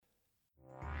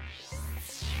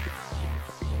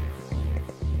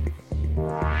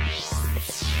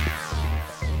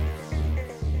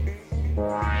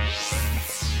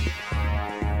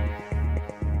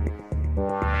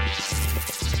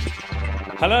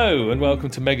Hello and welcome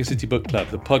to Mega City Book Club,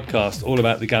 the podcast all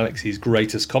about the galaxy's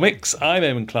greatest comics. I'm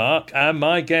Eamon Clark and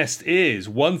my guest is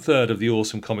one third of the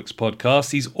Awesome Comics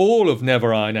podcast. He's all of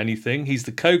Never Iron Anything. He's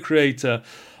the co-creator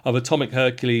of Atomic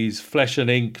Hercules, Flesh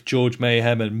and Ink, George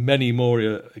Mayhem and many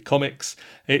more comics.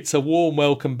 It's a warm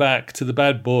welcome back to the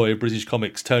bad boy of British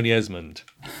comics, Tony Esmond.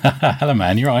 Hello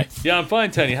man, you right? Yeah, I'm fine,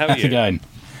 Tony. How are you? How's it going?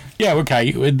 Yeah,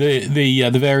 okay.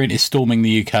 The variant is storming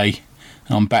the UK.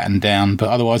 I'm battened down, but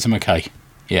otherwise I'm okay.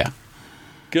 Yeah.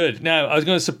 Good. Now, I was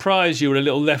going to surprise you with a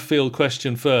little left field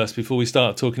question first before we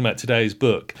start talking about today's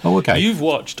book. Oh, okay. You've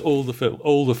watched all the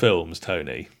films,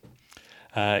 Tony.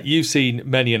 You've seen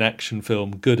many an action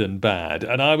film, good and bad.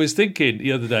 And I was thinking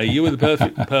the other day, you were the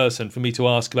perfect person for me to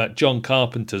ask about John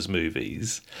Carpenter's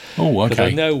movies. Oh, okay.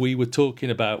 Because I know we were talking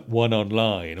about one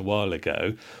online a while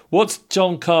ago. What's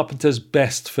John Carpenter's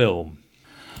best film?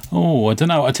 Oh, I don't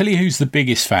know. I tell you who's the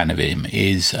biggest fan of him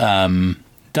is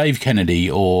Dave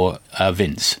Kennedy or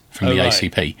Vince from the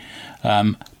ACP.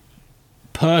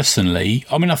 Personally,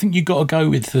 I mean, I think you've got to go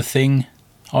with The Thing,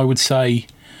 I would say.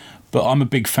 But I'm a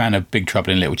big fan of Big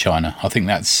Trouble in Little China. I think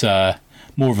that's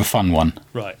more of a fun one.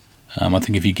 Right. I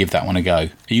think if you give that one a go.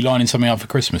 Are you lining something up for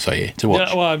Christmas, are you, to watch?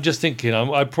 Yeah, well, I'm just thinking,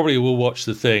 I probably will watch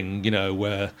The Thing,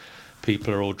 where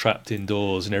people are all trapped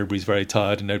indoors and everybody's very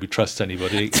tired and nobody trusts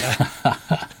anybody.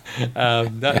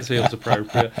 That feels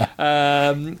appropriate.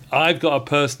 I've got a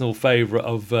personal favourite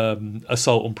of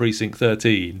Assault on Precinct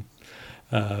 13.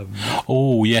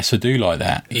 Oh, yes, I do like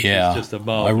that. Yeah. Just a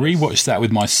I rewatched that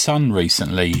with my son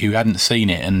recently, who hadn't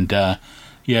seen it, and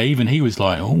even he was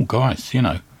like, oh, guys,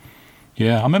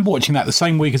 Yeah, I remember watching that the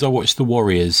same week as I watched The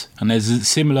Warriors, and there's a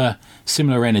similar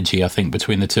energy, I think,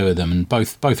 between the two of them, and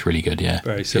both really good, yeah.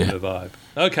 Very similar vibe.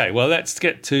 Okay, well, let's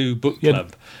get to book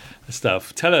club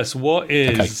stuff. Tell us, what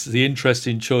is the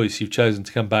interesting choice you've chosen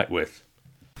to come back with?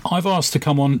 I've asked to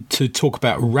come on to talk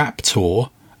about Raptor,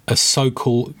 a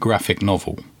Sokal graphic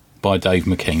novel by Dave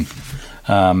McKean.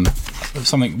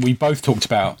 Something we both talked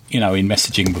about, in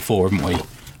messaging before, haven't we?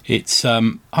 It's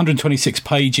 126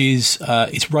 pages.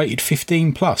 It's rated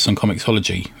 15 plus on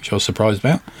Comixology, which I was surprised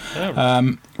about.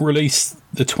 Oh. Released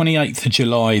the 28th of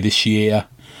July this year,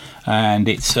 and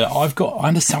it's I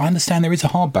understand there is a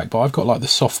hardback, but I've got like the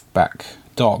softback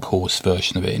Dark Horse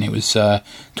version of it, and it was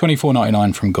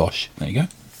 $24.99 from Gosh. There you go.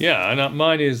 Yeah, and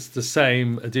mine is the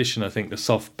same edition. I think the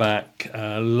softback,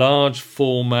 large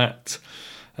format.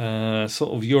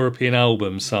 Sort of European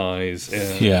album size.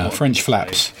 French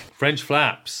flaps. French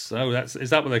flaps. Oh, is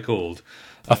that what they're called?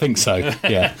 I think so,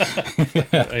 yeah.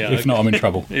 If not, I'm in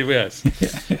trouble. Yes.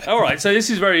 All right, so this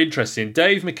is very interesting.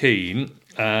 Dave McKean,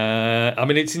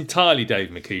 it's entirely Dave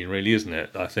McKean, really, isn't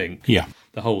it? I think. Yeah.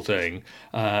 The whole thing,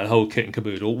 the whole kit and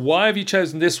caboodle. Why have you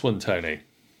chosen this one, Tony?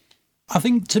 I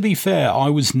think, to be fair, I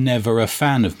was never a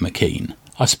fan of McKean.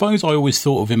 I suppose I always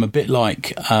thought of him a bit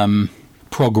like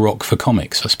prog rock for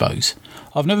comics, I suppose.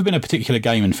 I've never been a particular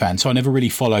Gaiman fan, so I never really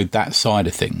followed that side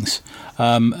of things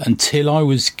until I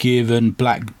was given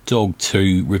Black Dog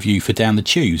to review for Down the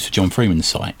Tubes for John Freeman's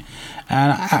site,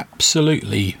 and I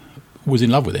absolutely was in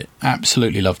love with it.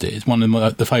 Absolutely loved it. It's one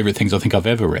of the favourite things I think I've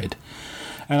ever read,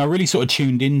 and I really sort of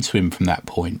tuned into him from that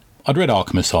point. I'd read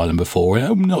Arkham Asylum before, and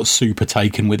I'm not super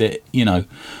taken with it, and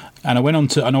I went on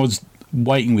to, and I was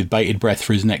waiting with bated breath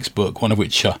for his next book, one of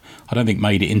which I don't think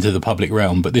made it into the public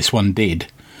realm, but this one did.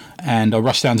 And I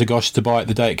rushed down to Gosh to buy it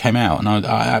the day it came out, and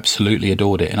I absolutely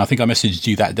adored it. And I think I messaged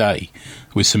you that day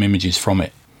with some images from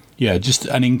it. Yeah, just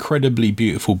an incredibly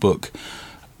beautiful book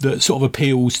that sort of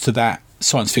appeals to that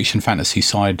science fiction fantasy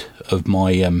side of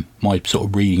my my sort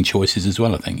of reading choices as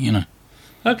well, I think,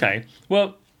 Okay,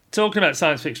 well, talking about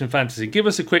science fiction fantasy, give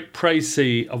us a quick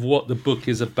précis of what the book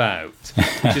is about,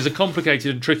 which is a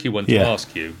complicated and tricky one to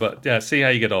ask you, but see how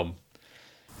you get on.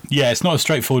 Yeah, it's not a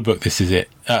straightforward book, this is it,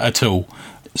 at all.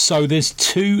 So there's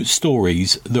two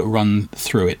stories that run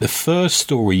through it. The first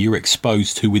story you're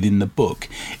exposed to within the book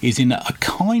is in a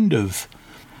kind of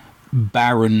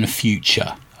barren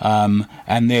future. And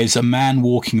there's a man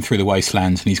walking through the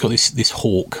wastelands, and he's got this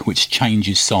hawk which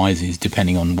changes sizes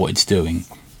depending on what it's doing.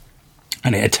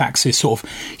 And it attacks this sort of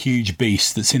huge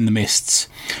beast that's in the mists.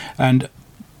 And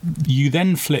you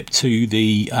then flip to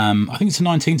the, I think it's the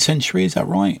 19th century, is that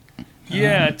right?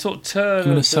 Yeah, turn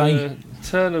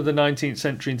of the 19th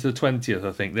century into the 20th,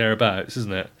 I think, thereabouts,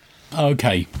 isn't it?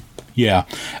 Okay, yeah.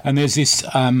 And there's this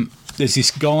guy,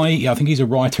 I think he's a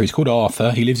writer, he's called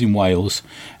Arthur, he lives in Wales,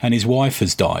 and his wife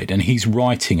has died, and he's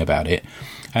writing about it.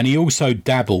 And he also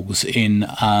dabbles in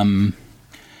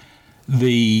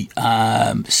the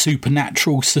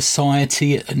supernatural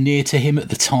society near to him at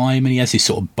the time, and he has this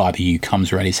sort of buddy who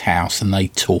comes around his house and they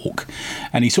talk,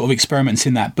 and he sort of experiments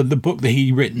in that. But the book that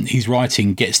he's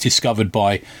writing gets discovered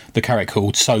by the character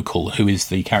called Sokol, who is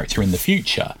the character in the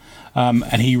future,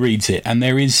 and he reads it, and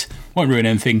there is, won't ruin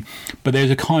anything, but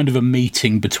there's a kind of a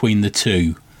meeting between the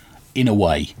two in a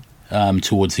way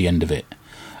towards the end of it.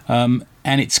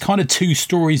 And it's kind of two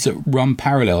stories that run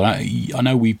parallel. I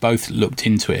know we both looked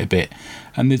into it a bit,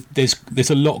 and there's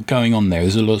a lot going on there.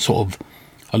 There's a lot of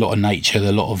nature,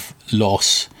 a lot of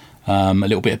loss, a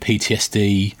little bit of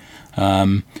PTSD.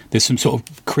 There's some sort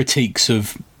of critiques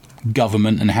of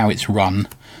government and how it's run,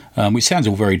 which sounds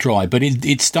all very dry, but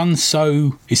it's done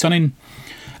in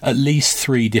at least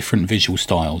 3 different visual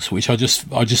styles, which I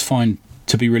just find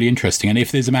to be really interesting. And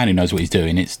if there's a man who knows what he's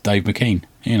doing, it's Dave McKean.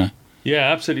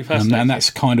 Yeah, absolutely fascinating. And that's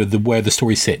kind of where the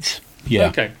story sits. Yeah.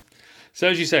 Okay. So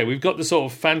as you say, we've got the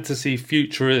sort of fantasy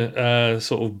future,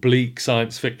 sort of bleak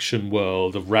science fiction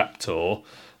world of Raptor,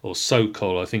 or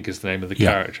Sokol, I think is the name of the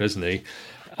character, isn't he?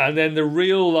 And then the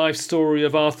real life story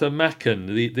of Arthur Machen,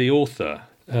 the author.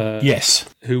 Yes.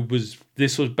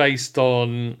 This was based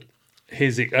on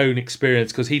his own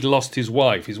experience, because he'd lost his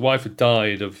wife. His wife had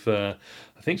died of, I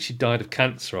think she died of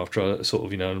cancer after a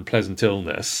sort of, unpleasant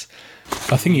illness.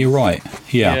 I think you're right.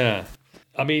 Yeah. Yeah.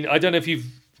 I mean, I don't know if you've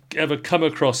ever come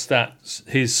across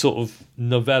his sort of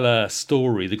novella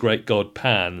story, The Great God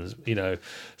Pan.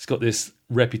 It's got this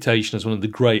reputation as one of the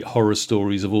great horror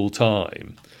stories of all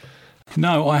time.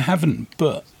 No, I haven't,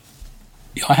 but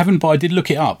I did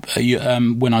look it up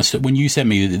when you sent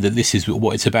me that this is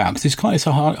what it's about, because it's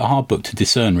a hard book to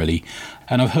discern, really.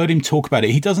 And I've heard him talk about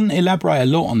it. He doesn't elaborate a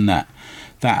lot on that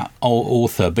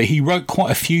author, but he wrote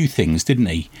quite a few things, didn't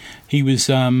he?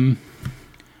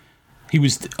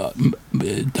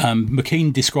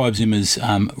 McKean describes him as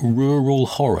rural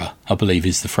horror, I believe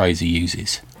is the phrase he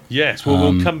uses. Yes,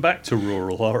 well, we'll come back to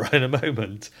rural horror in a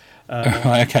moment.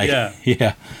 Okay.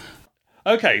 Yeah.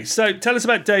 Okay, so tell us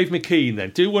about Dave McKean then.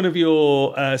 Do one of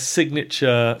your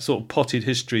signature sort of potted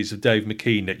histories of Dave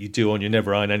McKean that you do on your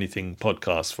Never Iron Anything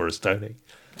podcast for us, Tony.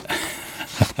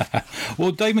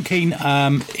 Well, Dave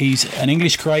McKean, he's an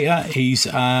English creator. He's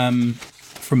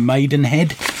from Maidenhead.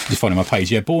 Just finding my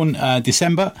page. Yeah, born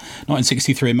December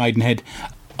 1963 in Maidenhead.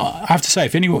 I have to say,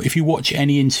 if you watch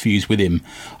any interviews with him,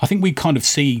 I think we kind of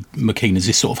see McKean as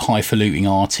this sort of highfalutin,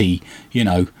 arty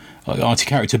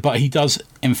character, but he does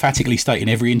emphatically state in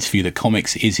every interview that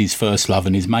comics is his first love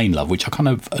and his main love, which I kind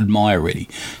of admire, really,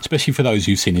 especially for those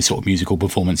who've seen his sort of musical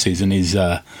performances and his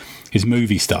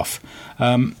movie stuff.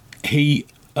 He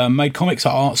made comics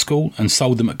at art school and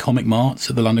sold them at Comic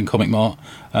Marts, at the London Comic Mart.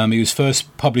 His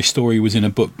first published story was in a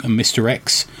book, Mr.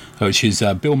 X, which is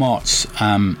Bill Martz,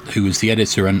 who was the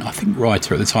editor and I think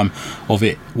writer at the time of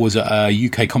it, was at a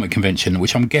UK comic convention,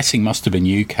 which I'm guessing must have been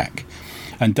UCAC.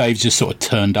 And Dave just sort of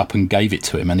turned up and gave it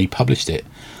to him, and he published it.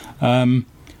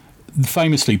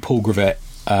 Famously, Paul Gravett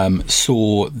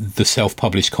saw the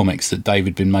self-published comics that Dave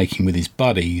had been making with his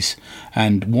buddies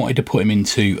and wanted to put him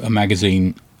into a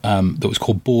magazine that was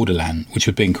called Borderland, which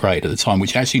had been created at the time,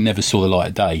 which actually never saw the light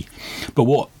of day. But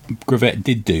what Gravett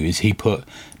did do is he put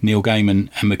Neil Gaiman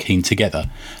and McKean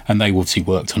together, and they obviously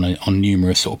worked on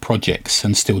numerous sort of projects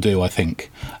and still do, I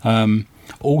think.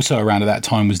 Also around at that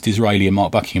time was Disraeli and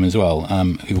Mark Buckingham as well,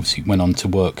 who obviously went on to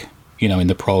work, in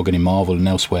the Prog and in Marvel and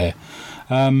elsewhere.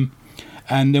 And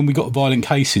then we got Violent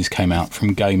Cases came out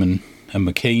from Gaiman and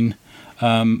McKean,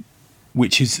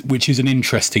 which is an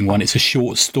interesting one. It's a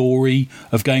short story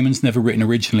of Gaiman's, never written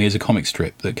originally as a comic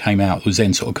strip, that came out, was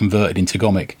then sort of converted into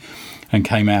comic and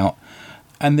came out.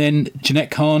 And then Jeanette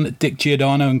Kahn, Dick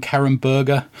Giordano and Karen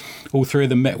Berger, all three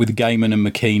of them met with Gaiman and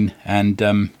McKean, and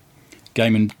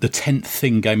Gaiman, the 10th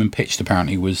thing Gaiman pitched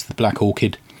apparently was the Black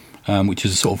Orchid, which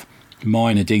is a sort of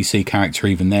minor DC character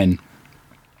even then.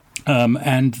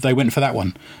 And they went for that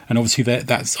one, and obviously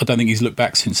that's I don't think he's looked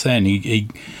back since then.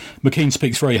 McKean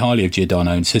speaks very highly of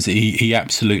Giordano and says that he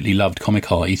absolutely loved comic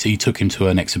art. He took him to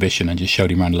an exhibition and just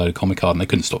showed him around a load of comic art, and they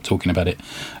couldn't stop talking about it.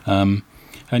 And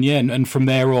from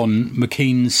there on,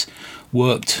 McKean's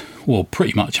worked, well,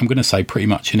 pretty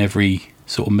much in every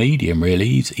sort of medium,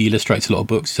 really. He illustrates a lot of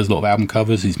books, does a lot of album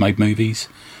covers, he's made movies,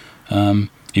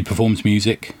 he performs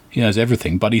music, he knows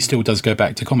everything, but he still does go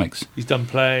back to comics. He's done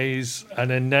plays, and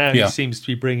then now he seems to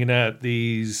be bringing out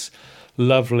these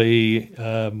lovely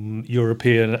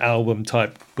European album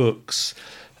type books.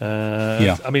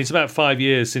 I mean, it's about 5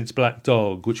 years since Black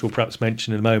Dog, which we'll perhaps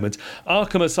mention in a moment.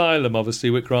 Arkham Asylum, obviously,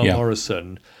 with Grant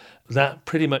Morrison, that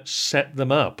pretty much set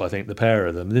them up, I think, the pair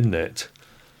of them, didn't it?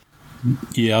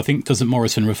 Yeah, I think, doesn't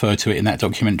Morrison refer to it in that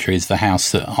documentary as the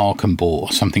house that Arkham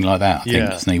bought or something like that? I think,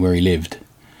 doesn't he, where he lived?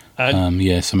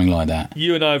 Yeah, something like that.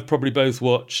 You and I have probably both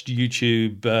watched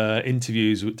YouTube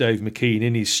interviews with Dave McKean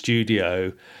in his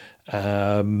studio,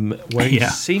 where he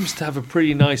seems to have a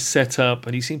pretty nice setup,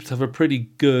 and he seems to have a pretty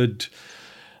good...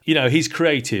 he's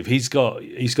creative. He's got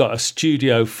a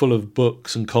studio full of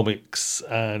books and comics,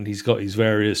 and he's got his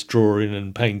various drawing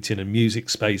and painting and music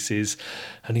spaces,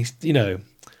 and he's,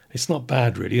 it's not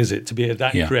bad, really, is it, to be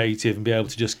that creative and be able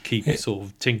to just keep sort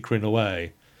of tinkering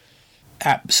away.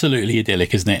 Absolutely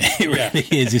idyllic, isn't it? It really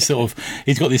is.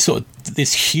 He's got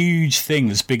this huge thing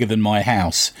that's bigger than my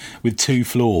house with 2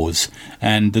 floors,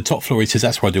 and the top floor, he says,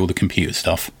 that's where I do all the computer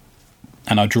stuff,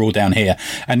 and I draw down here.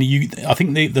 And I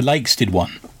think the Lakes did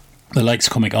one. The Lakes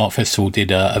Comic Art Festival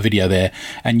did a video there,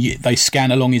 and they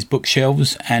scan along his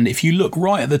bookshelves, and if you look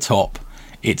right at the top,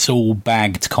 it's all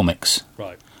bagged comics.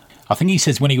 Right. I think he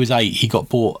says when he was 8, he got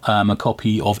bought a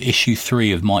copy of issue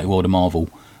 3 of Mighty World of Marvel,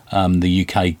 the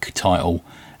UK title,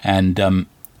 and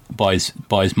by his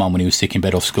mum when he was sick in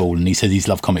bed off school, and he says he's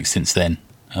loved comics since then.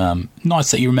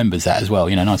 Nice that he remembers that as well.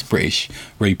 Nice British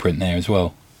reprint there as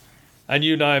well. And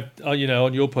you and I,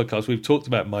 on your podcast, we've talked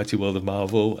about Mighty World of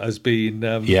Marvel as being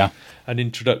an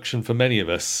introduction for many of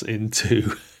us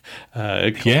into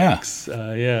comics.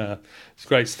 It's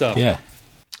great stuff. Yeah.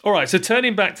 All right, so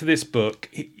turning back to this book,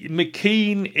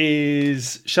 McKean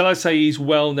is, shall I say, he's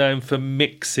well known for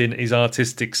mixing his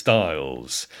artistic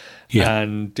styles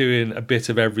and doing a bit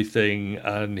of everything,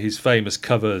 and his famous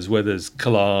covers where there's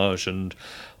collage and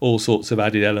all sorts of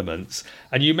added elements.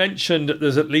 And you mentioned that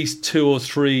there's at least 2 or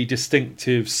 3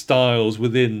 distinctive styles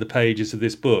within the pages of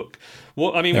this book.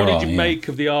 What did you make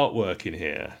of the artwork in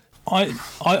here? I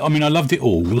loved it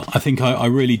all. I think I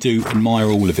really do admire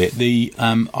all of it.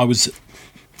 I was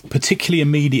particularly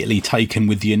immediately taken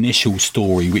with the initial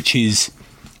story, which is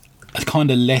a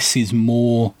kind of less is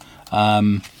more,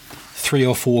 3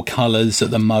 or 4 colours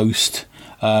at the most,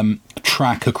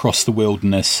 track across the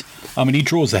wilderness. He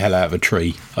draws the hell out of a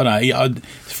tree. I don't know,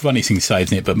 it's a funny thing to say,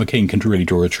 isn't it? But McKean can really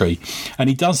draw a tree. And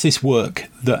he does this work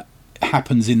that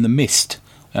happens in the mist,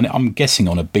 and I'm guessing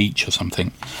on a beach or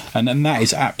something. And that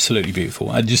is absolutely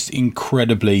beautiful. And just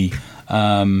incredibly...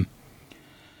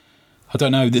 I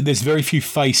don't know, there's very few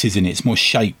faces in it. It's more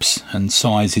shapes and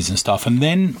sizes and stuff. And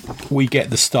then we get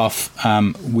the stuff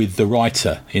with the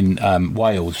writer in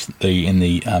Wales in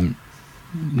the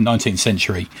 19th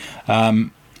century.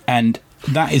 And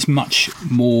that is much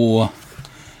more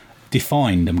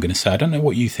defined, I'm going to say. I don't know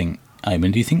what you think,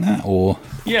 Eamon. Do you think that? Or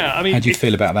how do you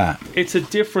feel about that? It's a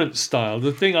different style.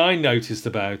 The thing I noticed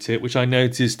about it, which I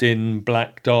noticed in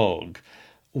Black Dog,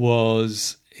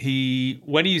 was...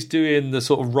 when he's doing the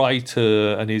sort of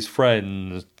writer and his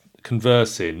friends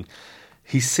conversing,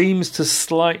 he seems to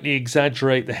slightly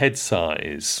exaggerate the head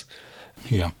size.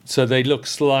 Yeah. So they look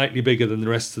slightly bigger than the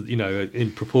rest of,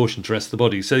 in proportion to the rest of the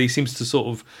body. So he seems to sort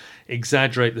of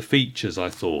exaggerate the features, I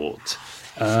thought.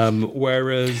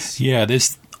 Whereas... Yeah,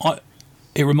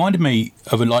 it reminded me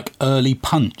of a early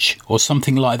Punch or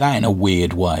something like that in a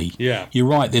weird way. Yeah. You're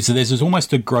right, there's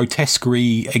almost a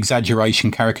grotesquerie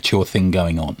exaggeration caricature thing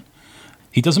going on.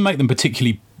 He doesn't make them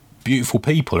particularly beautiful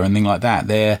people or anything like that.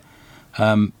 They're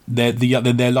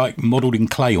like modelled in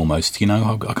clay almost,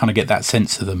 I kind of get that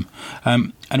sense of them.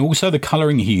 And also the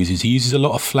colouring he uses a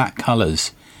lot of flat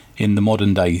colours in the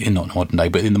modern day, not modern day,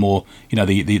 but in the more,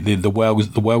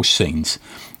 the Welsh scenes,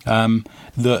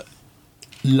 that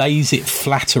lays it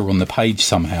flatter on the page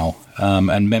somehow,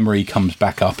 and memory comes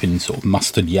back up in sort of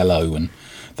mustard yellow, and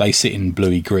they sit in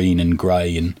bluey green and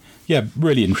grey, and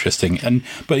really interesting.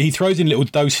 But he throws in little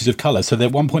doses of colour. So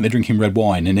at one point they're drinking red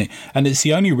wine, and it's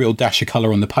the only real dash of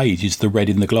colour on the page is the red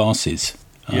in the glasses.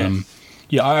 I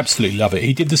absolutely love it.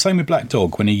 He did the same with Black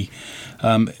Dog when he,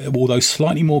 although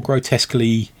slightly more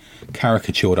grotesquely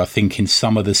caricatured, I think, in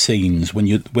some of the scenes when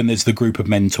there's the group of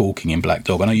men talking in Black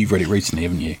Dog. I know you've read it recently,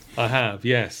 haven't you? I have,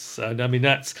 yes. And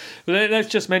let's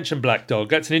just mention Black Dog.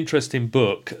 That's an interesting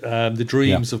book, The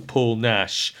Dreams of Paul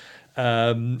Nash.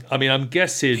 I'm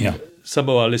guessing some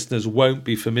of our listeners won't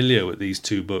be familiar with these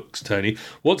 2 books, Tony.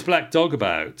 What's Black Dog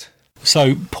about?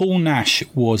 So Paul Nash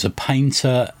was a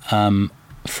painter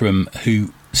from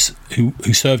who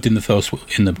served in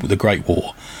the Great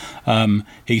War.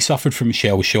 He suffered from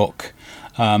shell shock,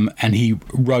 and he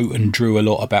wrote and drew a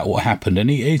lot about what happened, and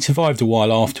he survived a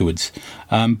while afterwards.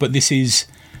 But this is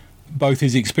both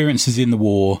his experiences in the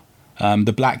war,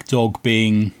 the Black Dog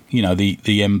being,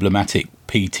 the emblematic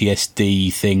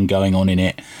PTSD thing going on in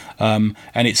it, and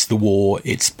it's the war,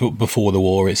 it's before the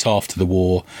war, it's after the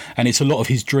war, and it's a lot of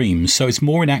his dreams. So it's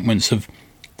more enactments of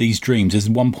these dreams. There's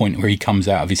one point where he comes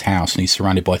out of his house and he's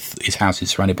surrounded by his house is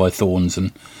surrounded by thorns,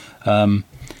 and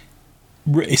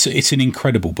it's an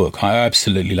incredible book. I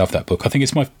absolutely love that book. I think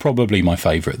it's probably my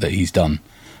favourite that he's done,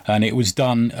 and it was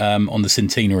done on the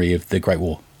centenary of the Great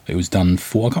War. It was done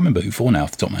for, I can't remember who for now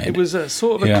off the top of my head. It was a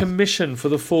sort of a commission for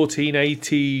the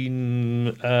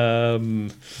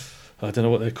 1418. I don't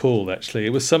know what they're called, actually.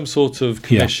 It was some sort of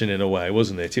commission in a way,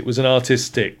 wasn't it? It was an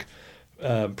artistic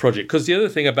project. Because the other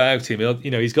thing about him,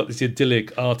 he's got this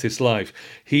idyllic artist life.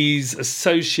 He's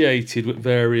associated with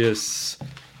various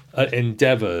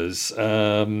endeavours.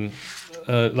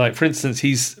 Like, for instance,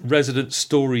 he's resident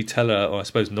storyteller, or I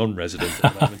suppose non-resident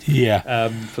at the moment,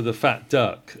 for the Fat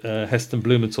Duck, Heston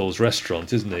Blumenthal's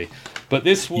restaurant, isn't he? But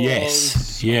this was...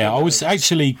 Yes, yeah. I was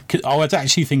actually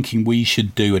thinking we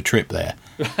should do a trip there.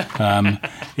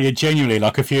 Genuinely,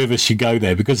 like a few of us should go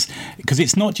there because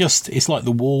it's not just, it's like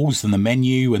the walls and the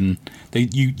menu and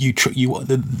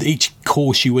each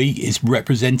course you eat is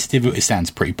representative. It sounds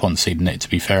pretty poncy, doesn't it? To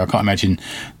be fair, I can't imagine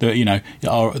that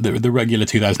the regular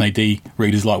 2000 AD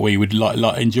readers like we would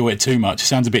like enjoy it too much. It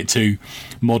sounds a bit too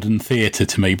modern theatre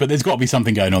to me, but there's got to be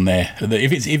something going on there.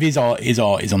 If his art is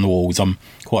on the walls, I'm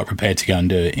quite prepared to go and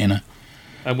do it.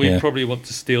 And we probably want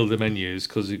to steal the menus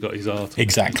because we've got his art.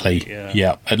 Exactly.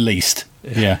 Yeah, at least.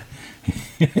 Yeah.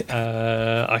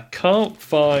 I can't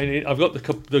find it. I've got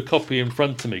the copy in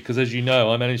front of me because, as you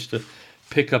know, I managed to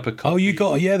pick up a copy. Oh, you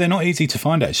got? Yeah, they're not easy to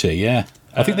find actually. Yeah,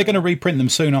 I think they're going to reprint them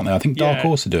soon, aren't they? I think Dark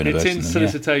Horse are doing it. It's in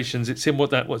solicitations. It's in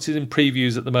what's in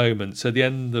previews at the moment. So the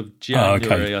end of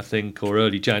January, I think, or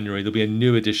early January, there'll be a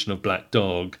new edition of Black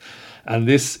Dog, and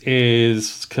this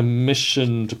is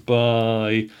commissioned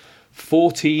by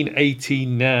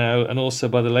 1418 now, and also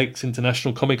by the Lakes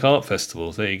International Comic Art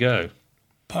Festival. There you go.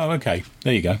 Oh, okay.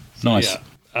 There you go. Nice. Yeah.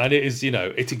 And it is,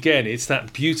 it's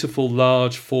that beautiful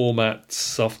large format,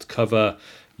 soft cover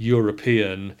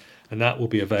European, and that will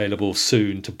be available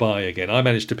soon to buy again. I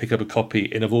managed to pick up a copy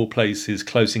in, of all places,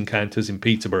 Close Encounters in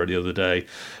Peterborough the other day,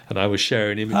 and I was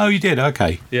sharing images. Oh, you did?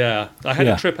 Okay. Yeah. I had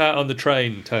a trip out on the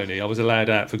train, Tony. I was allowed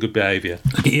out for good behaviour.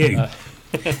 Look at you.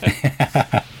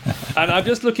 And I'm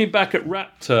just looking back at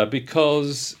Raptor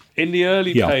because in the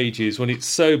early pages, when it's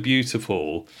so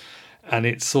beautiful, and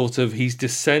it's sort of, he's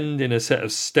descending a set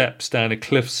of steps down a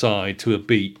cliffside to a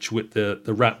beach with the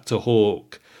raptor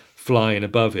hawk flying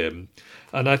above him.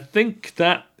 And I think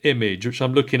that image, which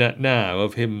I'm looking at now,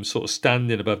 of him sort of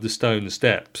standing above the stone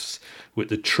steps with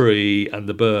the tree and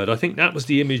the bird, I think that was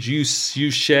the image you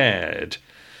shared,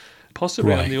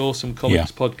 possibly on the Awesome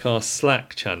Comics Podcast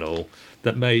Slack channel,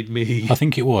 that made me... I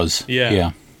think it was.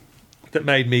 Yeah. That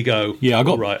made me go,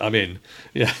 all right, I'm in.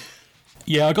 Yeah.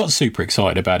 Yeah, I got super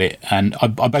excited about it, and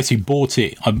I basically bought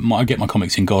it. I get my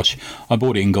comics in Gosh. I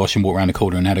bought it in Gosh and walked around the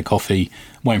corner and had a coffee,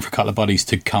 waiting for a couple of buddies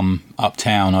to come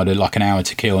uptown. I had like an hour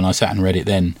to kill, and I sat and read it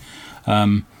then.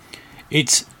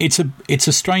 It's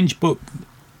a strange book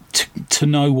to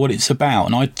know what it's about,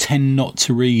 and I tend not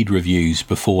to read reviews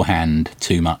beforehand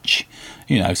too much,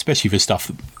 especially for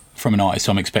stuff from an artist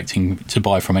I'm expecting to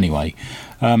buy from anyway.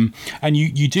 And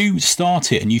you do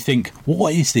start it and you think,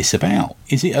 what is this about?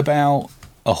 Is it about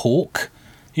a hawk?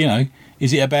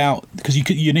 Is it about... Because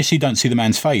you initially don't see the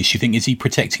man's face. You think, is he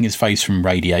protecting his face from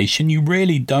radiation? You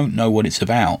really don't know what it's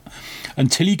about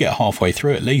until you get halfway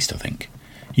through, at least, I think.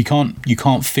 You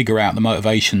can't figure out the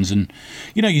motivations. And,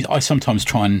 I sometimes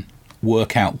try and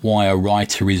work out why a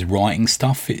writer is writing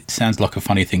stuff. It sounds like a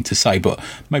funny thing to say, but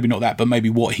maybe not that, but maybe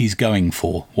what he's going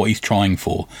for, what he's trying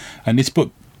for. And this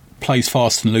book plays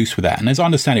fast and loose with that. And as I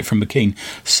understand it from McKean,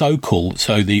 Sokol,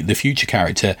 so the future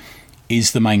character,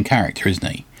 is the main character,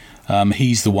 isn't he?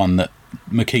 He's the one that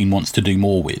McKean wants to do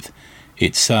more with.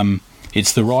 It's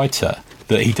the writer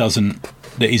that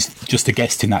is just a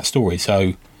guest in that story.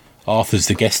 So Arthur's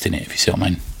the guest in it, if you see what I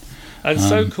mean. And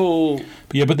Sokol...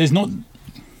 but there's not...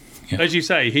 As you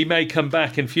say, he may come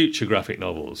back in future graphic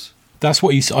novels. That's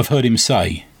what I've heard him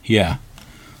say. Yeah,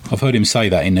 I've heard him say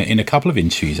that in a couple of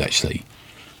interviews actually.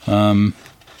 And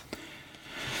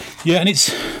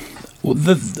it's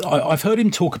I've heard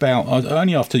him talk about,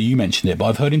 only after you mentioned it, but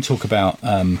I've heard him talk about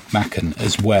Machen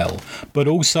as well. But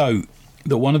also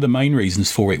that one of the main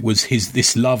reasons for it was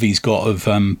this love he's got of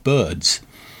birds,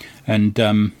 and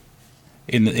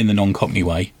in the non-Cockney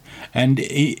way. And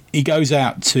he goes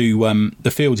out to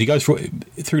the fields. He goes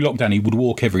through lockdown. He would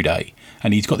walk every day,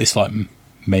 and he's got this like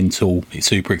mental,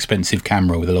 super expensive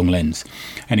camera with a long lens,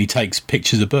 and he takes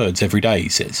pictures of birds every day. He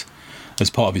says, as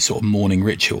part of his sort of morning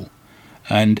ritual.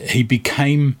 And he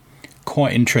became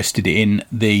quite interested in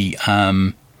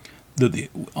I'm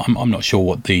not sure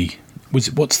what the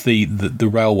what's the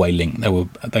railway link?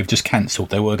 They've just cancelled.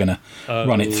 They were going to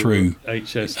run it through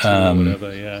HS2 or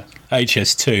whatever. Yeah,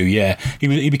 HS2. Yeah,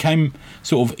 he became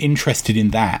sort of interested in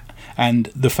that, and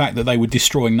the fact that they were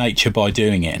destroying nature by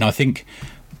doing it. And I think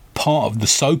part of the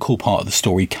Sokol part of the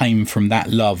story came from that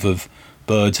love of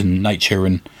birds and nature,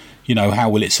 and how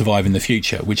will it survive in the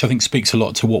future, which I think speaks a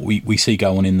lot to what we see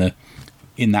go on in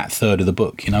that third of the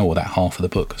book, or that half of the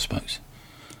book, I suppose.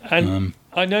 And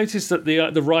I noticed that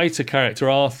the writer character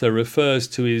Arthur refers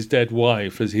to his dead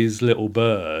wife as his little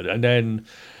bird, and then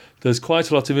there's quite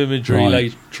a lot of imagery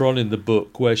later on in the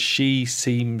book where she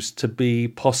seems to be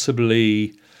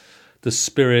possibly the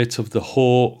spirit of the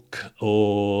hawk,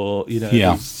 or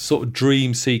sort of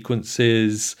dream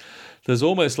sequences. There's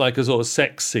almost like a sort of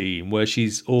sex scene where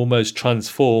she's almost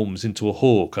transforms into a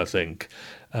hawk, I think.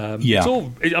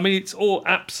 It's all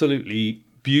absolutely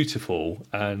beautiful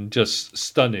and just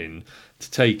stunning to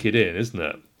take it in, isn't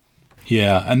it?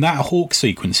 Yeah, and that hawk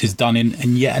sequence is done in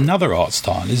yet another art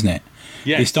style, isn't it?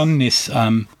 Yes. It's done in this...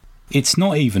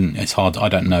 it's hard, I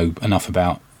don't know enough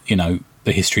about,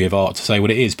 the history of art to say what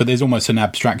it is, but there's almost an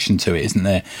abstraction to it, isn't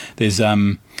there? There's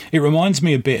it reminds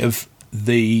me a bit of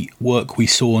the work we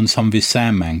saw on some of his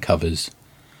Sandman covers.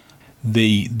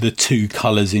 The two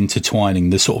colours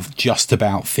intertwining, the sort of just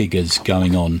about figures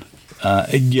going on.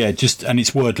 And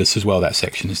it's wordless as well, that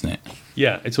section, isn't it?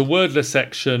 Yeah, it's a wordless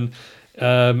section.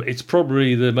 It's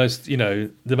probably the most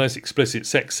explicit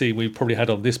sex scene we've probably had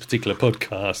on this particular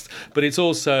podcast. But it's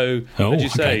also, as you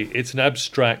say, it's an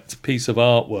abstract piece of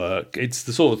artwork. It's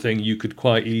the sort of thing you could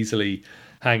quite easily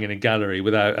hang in a gallery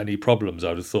without any problems,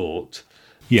 I'd have thought.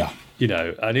 Yeah.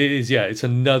 And it is, it's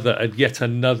yet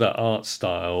another art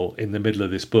style in the middle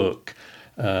of this book.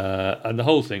 And the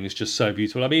whole thing is just so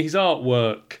beautiful. I mean, his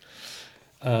artwork...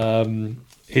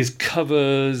 his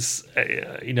covers,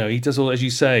 he does all, as you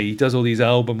say, he does all these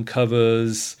album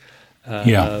covers.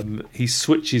 He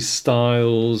switches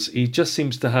styles. He just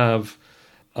seems to have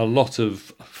a lot of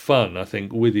fun, I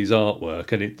think, with his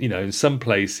artwork. And in some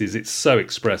places it's so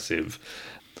expressive.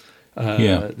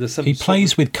 He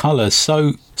plays with colour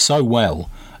so well.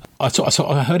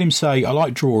 I heard him say, I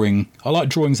like drawings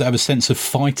that have a sense of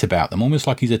fight about them, almost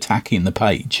like he's attacking the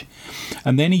page.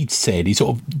 And then he said, he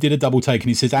sort of did a double take and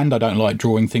he says, and I don't like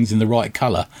drawing things in the right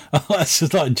colour. That's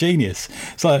just like genius.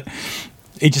 It's like,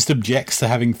 he just objects to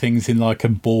having things in like a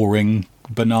boring,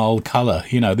 banal colour.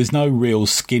 There's no real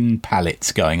skin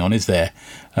palettes going on, is there?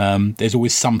 There's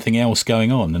always something else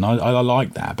going on, and I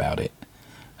like that about it.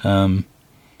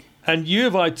 And you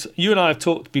and I have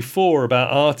talked before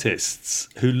about artists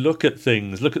who look at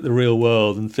the real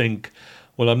world and think,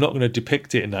 well, I'm not going to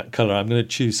depict it in that colour. I'm going to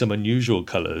choose some unusual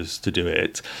colours to do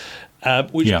it.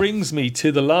 Which brings me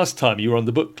to the last time you were on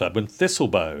the book club, when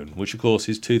Thistlebone, which of course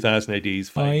is 2000 AD's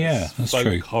famous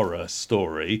folk horror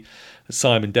story,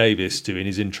 Simon Davis doing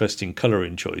his interesting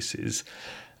colouring choices.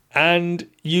 And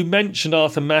you mentioned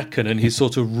Arthur Machen and his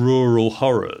sort of rural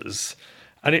horrors.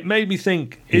 And it made me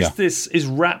think, is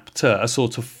Raptor a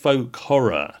sort of folk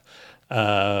horror?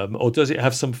 Or does it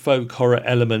have some folk horror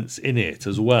elements in it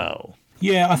as well?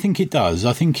 Yeah, I think it does.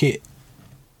 I think it...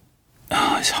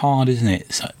 it's hard, isn't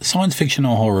it? Science fiction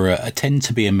or horror tend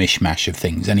to be a mishmash of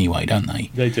things anyway, don't they?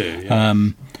 They do, yeah.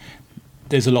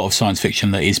 There's a lot of science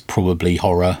fiction that is probably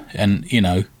horror. And,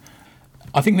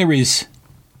 I think there is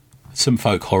some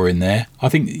folk horror in there. I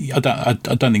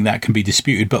don't think that can be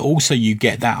disputed, but also you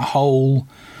get that whole...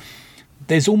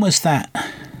 There's almost that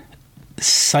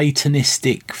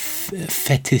satanistic,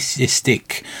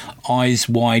 fetishistic, eyes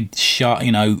wide shut,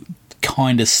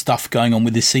 kind of stuff going on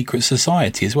with the secret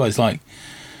society as well. It's like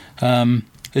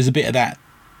there's a bit of that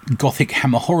gothic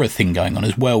hammer horror thing going on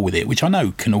as well with it, which I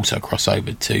know can also cross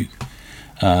over to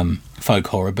folk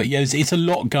horror. But yeah, it's a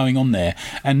lot going on there,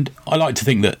 and I like to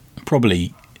think that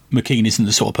probably McKean isn't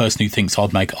the sort of person who thinks I'll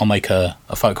make a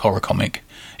folk horror comic.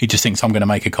 He just thinks I'm going to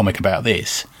make a comic about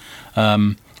this,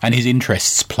 and his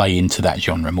interests play into that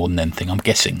genre more than anything, I'm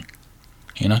guessing.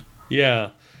 Yeah,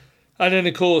 and then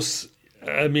of course,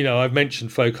 I've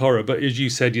mentioned folk horror, but as you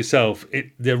said yourself,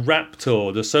 the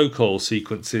Raptor, the Sokol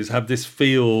sequences have this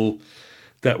feel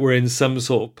that we're in some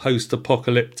sort of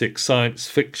post-apocalyptic science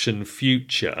fiction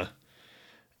future,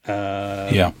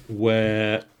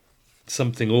 where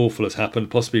something awful has happened,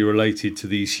 possibly related to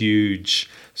these huge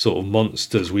sort of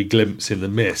monsters we glimpse in the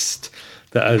mist,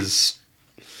 that has,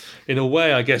 in a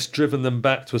way, I guess, driven them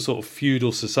back to a sort of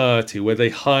feudal society where they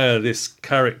hire this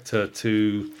character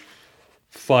to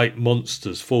fight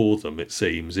monsters for them, it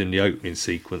seems, in the opening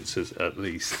sequences at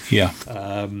least. Yeah.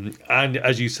 And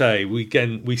as you say,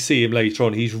 we see him later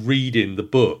on, he's reading the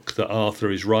book that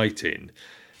Arthur is writing.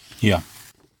 Yeah.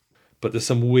 but there's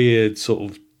some weird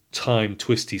sort of time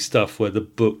twisty stuff where the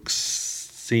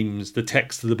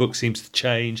text of the book seems to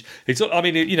change. It's, I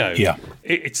mean,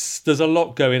 there's a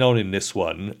lot going on in this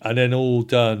one, and then all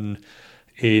done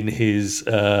in his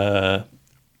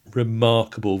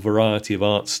remarkable variety of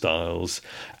art styles.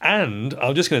 And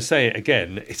I'm just going to say it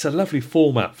again, it's a lovely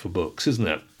format for books, isn't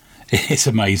it? It's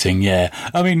amazing, yeah.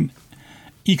 I mean,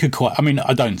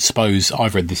 I don't suppose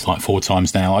I've read this like 4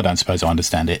 times now. I don't suppose I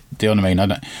understand it. Do you know what I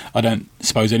mean? I don't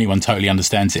suppose anyone totally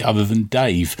understands it other than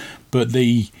Dave. But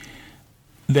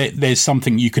there's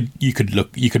something you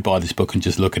could buy this book and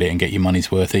just look at it and get your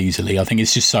money's worth easily. I think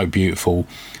it's just so beautiful.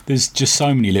 There's just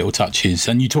so many little touches,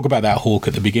 and you talk about that hawk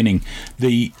at the beginning,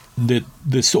 the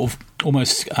sort of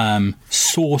almost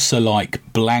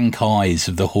saucer-like blank eyes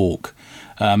of the hawk.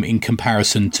 In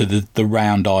comparison to the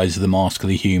round eyes of the Mask of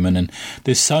the Human. And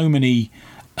there's so many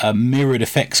mirrored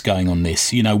effects going on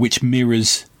this, which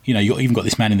mirrors, you've even got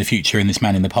this man in the future and this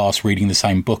man in the past reading the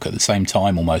same book at the same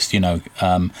time almost, and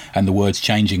the words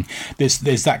changing. There's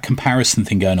that comparison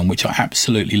thing going on, which I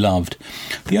absolutely loved.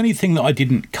 The only thing that I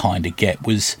didn't kind of get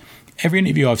was every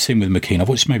interview I've seen with McKean, I've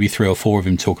watched maybe 3 or 4 of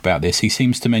him talk about this. He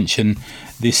seems to mention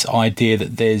this idea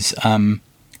that there's...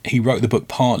 he wrote the book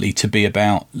partly to be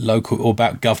about local or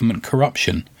about government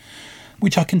corruption,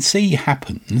 which I can see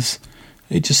happens.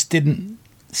 It just didn't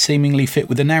seemingly fit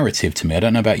with the narrative to me. I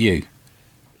don't know about you.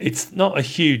 It's not a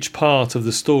huge part of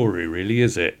the story, really,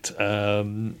 is it?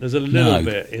 There's a little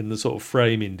bit in the sort of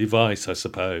framing device, I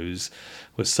suppose,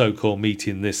 with Sokol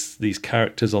meeting these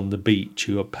characters on the beach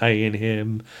who are paying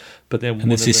him, but then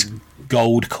there's this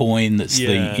gold coin that's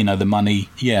the money.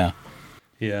 Yeah.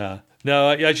 No,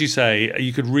 as you say,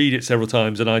 you could read it several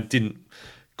times, and I didn't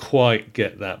quite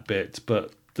get that bit.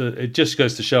 But it just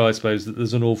goes to show, I suppose, that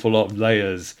there's an awful lot of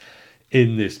layers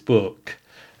in this book,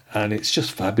 and it's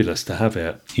just fabulous to have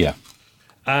it. Yeah.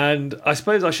 And I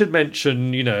suppose I should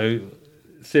mention,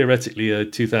 theoretically a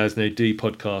 2000 AD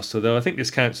podcast, although I think this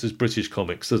counts as British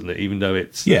comics, doesn't it? Even though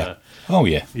it's... Yeah.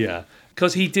 Yeah.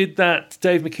 Because Dave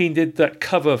McKean did that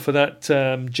cover for that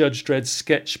Judge Dredd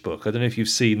sketchbook. I don't know if you've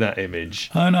seen that image.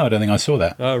 Oh, no, I don't think I saw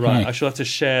that. Oh, right. No. I shall have to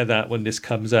share that when this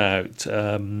comes out.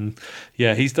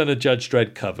 He's done a Judge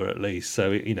Dredd cover at least,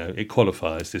 so, it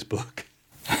qualifies, this book.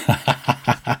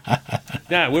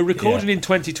 Now, we're recording in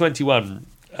 2021,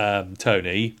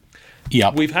 Tony.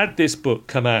 Yeah. We've had this book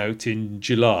come out in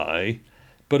July,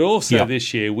 but also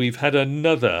this year we've had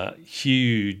another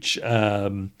huge...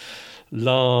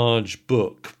 large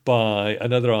book by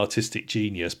another artistic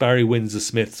genius, Barry Windsor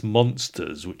Smith's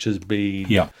Monsters, which has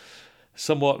been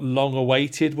somewhat long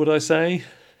awaited, would I say?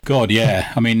 God,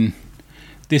 yeah. I mean,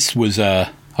 this was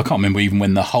I can't remember even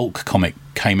when the Hulk comic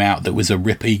came out. That was a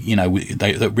rippy,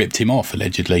 that ripped him off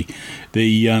allegedly.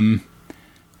 The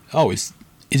is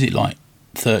it like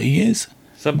 30 years?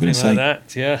 Something like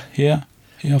that. Yeah,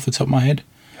 off the top of my head.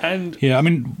 And yeah, I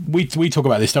mean, we talk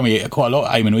about this, don't we, quite a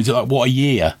lot, Eamon? Is it like, what, a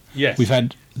year? Yes. We've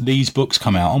had these books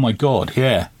come out. Oh, my God,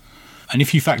 yeah. And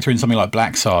if you factor in something like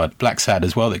Black Sad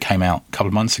as well that came out a couple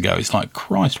of months ago, it's like,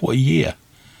 Christ, what a year.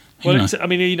 Well, it's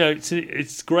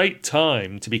a great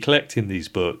time to be collecting these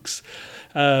books.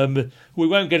 We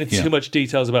won't get into too much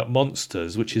details about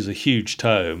Monsters, which is a huge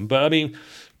tome, but I mean...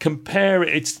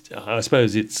 I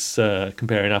suppose it's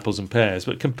comparing apples and pears,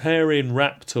 but comparing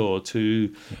Raptor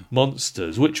to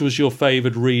Monsters, which was your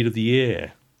favoured read of the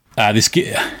year? When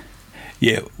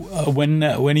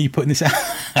are you putting this out?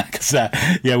 Because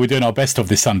we're doing our best of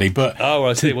this Sunday, but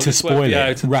I see. to spoil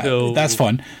it, that's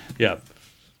fine. Yeah,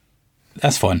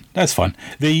 that's fine.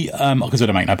 The because I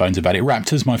don't make no bones about it.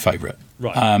 Raptor's my favourite.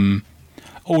 Right.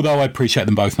 Although I appreciate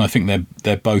them both, and I think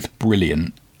they're both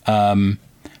brilliant.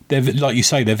 They're, like you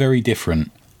say, they're very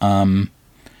different. For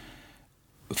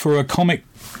a comic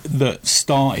that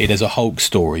started as a Hulk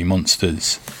story,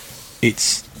 Monsters,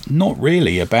 it's not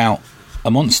really about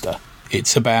a monster.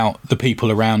 It's about the people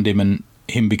around him and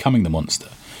him becoming the monster.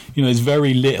 There's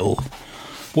very little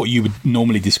what you would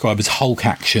normally describe as Hulk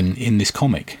action in this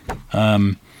comic.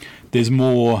 There's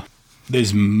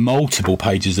multiple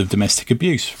pages of domestic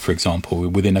abuse, for example,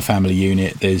 within a family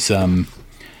unit. There's...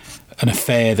 an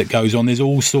affair that goes on. There's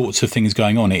all sorts of things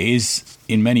going on. It is,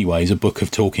 in many ways, a book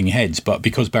of talking heads, but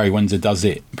because Barry Windsor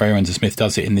Smith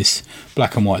does it in this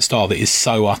black and white style that is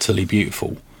so utterly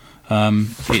beautiful,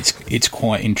 it's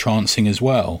quite entrancing as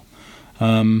well.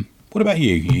 What about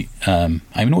you,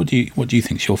 Eamon? What do you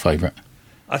think's your favourite?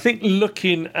 I think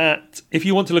if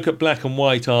you want to look at black and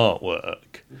white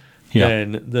artwork,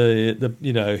 then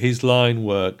his line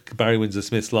work, Barry Windsor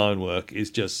Smith's line work, is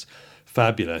just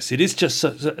fabulous. It is just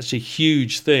such a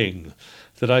huge thing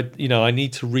that I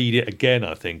need to read it again.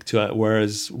 I think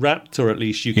whereas Raptor, at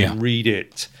least you can read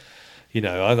it.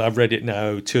 I've read it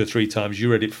now 2 or 3 times.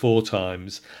 You read it 4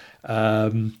 times.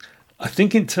 I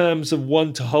think in terms of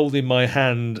one to hold in my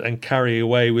hand and carry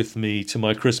away with me to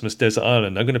my Christmas desert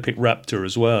island, I'm going to pick Raptor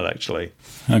as well, actually.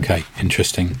 Okay,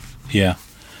 interesting. Yeah.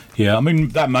 I mean,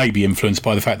 that may be influenced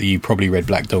by the fact that you probably read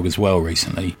Black Dog as well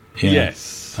recently. Yeah.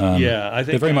 Yes. I think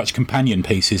they're very much companion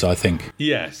pieces, I think.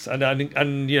 Yes, and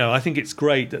I think it's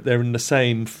great that they're in the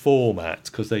same format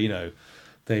because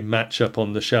they match up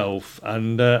on the shelf,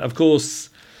 and of course.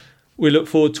 We look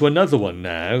forward to another one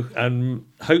now, and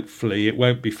hopefully it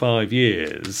won't be 5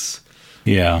 years.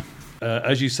 Yeah.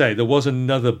 As you say, there was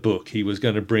another book he was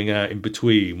going to bring out in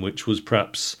between, which was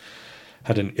perhaps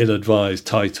had an ill-advised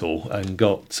title and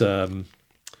got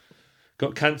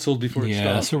cancelled before it started.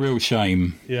 Yeah, that's a real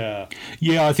shame. Yeah.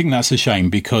 Yeah, I think that's a shame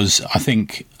because I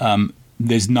think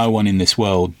there's no one in this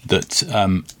world that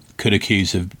could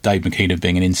accuse of Dave McKean of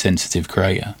being an insensitive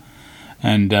creator.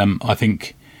 And I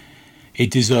think... it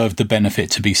deserved the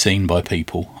benefit to be seen by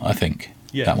people, I think.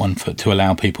 Yes. That one, to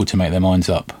allow people to make their minds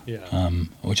up, yeah.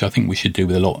 Which I think we should do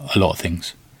with a lot of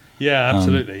things. Yeah,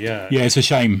 absolutely, yeah. Yeah, it's a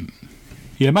shame.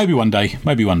 Yeah, maybe one day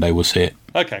we'll see it.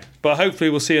 Okay, but hopefully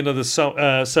we'll see another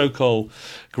so-called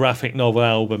graphic novel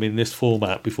album in this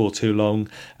format before too long.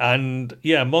 And,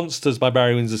 yeah, Monsters by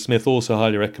Barry Windsor Smith, also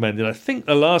highly recommended. I think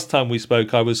the last time we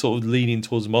spoke I was sort of leaning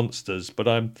towards Monsters, but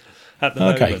at the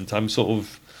moment I'm sort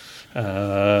of...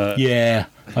 yeah,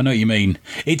 I know what you mean.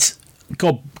 It's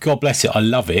God bless it. I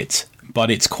love it, but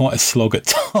it's quite a slog at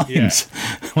times.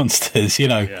 Yeah. Monsters,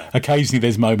 Occasionally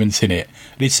there's moments in it.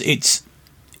 It's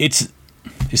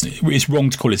wrong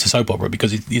to call it a soap opera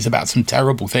because it's about some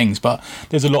terrible things. But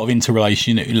there's a lot of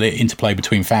interplay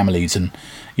between families, and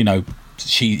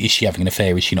is she having an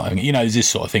affair? Is she not having? There's this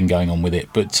sort of thing going on with it.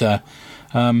 But the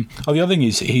other thing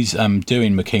is he's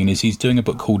doing McKean is he's doing a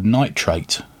book called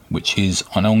Nitrate, which is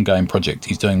an ongoing project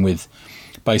he's doing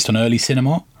based on early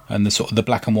cinema and the sort of the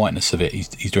black and whiteness of it.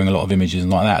 He's doing a lot of images and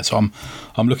like that. So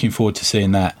I'm looking forward to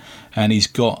seeing that. And he's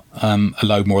got a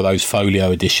load more of those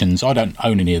folio editions. I don't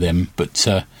own any of them, but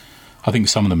I think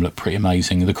some of them look pretty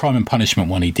amazing. The Crime and Punishment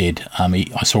one he did,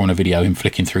 I saw on a video him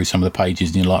flicking through some of the pages,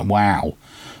 and you're like, wow,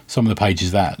 some of the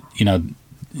pages that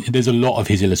there's a lot of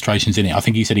his illustrations in it. I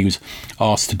think he said he was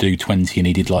asked to do 20 and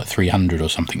he did like 300 or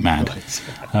something mad.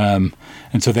 Right.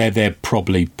 And so they're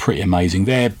probably pretty amazing.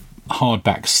 They're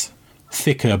hardbacks,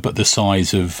 thicker, but the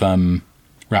size of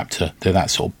Raptor. They're that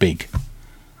sort of big,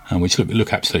 which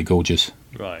look absolutely gorgeous.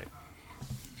 Right.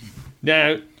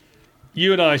 Now,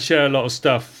 you and I share a lot of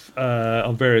stuff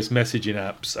on various messaging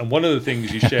apps, and one of the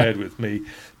things you shared with me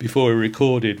before we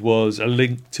recorded was a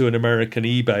link to an American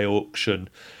eBay auction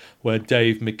where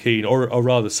Dave McKean, or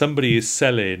rather somebody is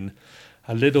selling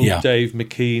a little Dave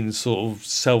McKean sort of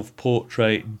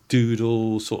self-portrait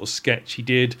doodle sort of sketch he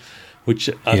did, which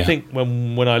I think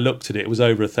when I looked at it, it was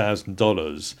over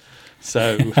 $1,000.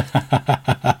 So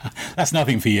that's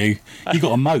nothing for you. You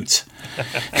got a moat.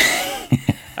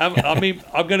 I mean,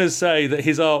 I'm going to say that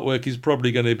his artwork is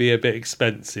probably going to be a bit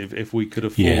expensive if we could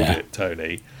afford it,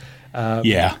 Tony.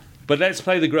 But let's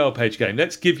play the Grail page game.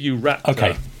 Let's give you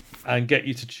Raptor and get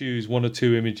you to choose 1 or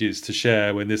 2 images to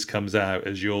share when this comes out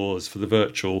as yours for the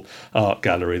virtual art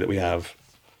gallery that we have.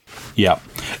 Yeah.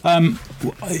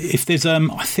 If there's,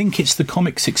 I think it's the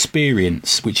Comics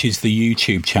Experience, which is the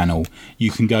YouTube channel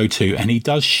you can go to, and he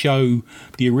does show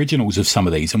the originals of some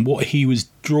of these, and what he was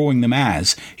drawing them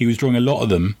as, he was drawing a lot of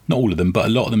them, not all of them, but a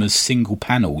lot of them as single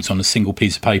panels on a single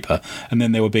piece of paper, and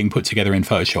then they were being put together in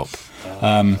Photoshop.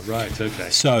 Right, okay.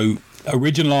 So,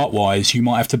 original art-wise, you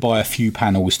might have to buy a few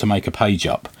panels to make a page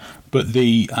up, but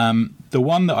the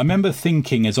one that I remember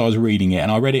thinking as I was reading it,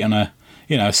 and I read it on a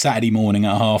Saturday morning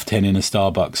at 10:30 in a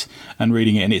Starbucks and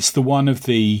reading it, and it's the one of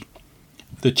the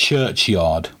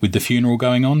churchyard with the funeral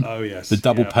going on. Oh yes, the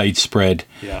double page spread.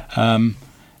 Yeah. And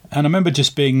I remember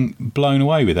just being blown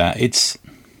away with that. It's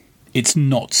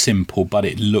not simple, but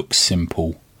it looks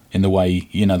simple in the way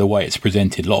the way it's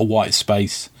presented. A lot of white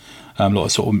space, a lot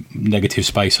of sort of negative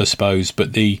space, I suppose. But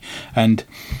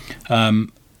I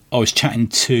was chatting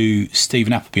to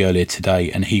Stephen Appleby earlier today,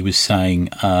 and he was saying,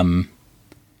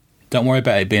 don't worry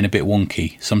about it being a bit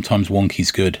wonky. Sometimes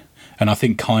wonky's good. And I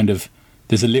think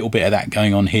there's a little bit of that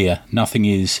going on here. Nothing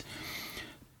is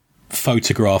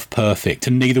photograph perfect,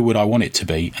 and neither would I want it to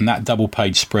be. And that double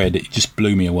page spread, it just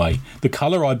blew me away. The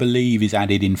colour, I believe, is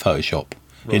added in Photoshop.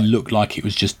 Right. It looked like it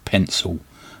was just pencil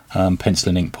and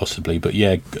ink possibly. But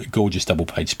yeah, gorgeous double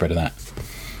page spread of that.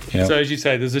 Yeah. So as you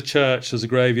say, there's a church, there's a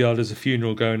graveyard, there's a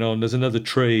funeral going on, there's another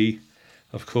tree.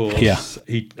 of course. Yeah.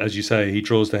 He, as you say, he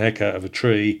draws the heck out of a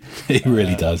tree. It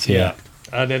really does, yeah.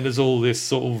 And then there's all this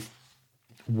sort of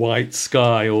white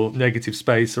sky or negative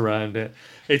space around it.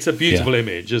 It's a beautiful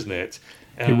image, isn't it?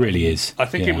 It really is. I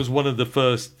think it was one of the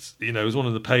first, it was one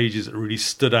of the pages that really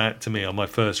stood out to me on my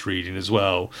first reading as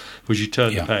well, was you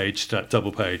turn the page to that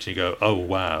double page and you go, oh,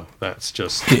 wow, that's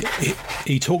just...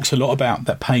 He talks a lot about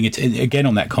that, paying it, again,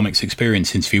 on that Comics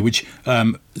Experience interview, which,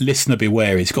 listener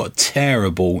beware, it's got a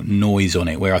terrible noise on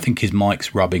it, where I think his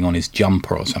mic's rubbing on his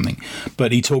jumper or something.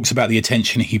 But he talks about the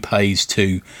attention he pays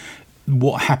to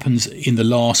what happens in the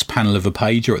last panel of a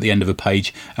page or at the end of a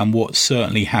page, and what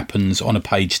certainly happens on a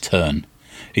page turn.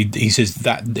 He says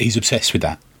that he's obsessed with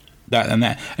that,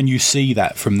 and you see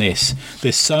that from this.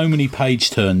 There's so many page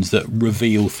turns that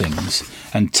reveal things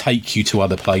and take you to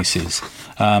other places.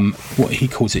 What he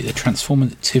calls it, a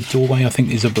transformative doorway, I think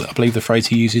I believe the phrase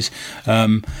he uses.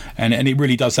 And it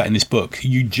really does that in this book.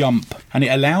 You jump, and it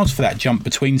allows for that jump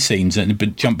between scenes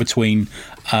and jump between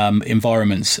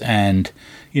environments and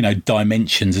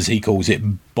dimensions, as he calls it,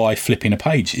 by flipping a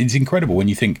page. It's incredible when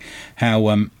you think how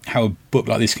a book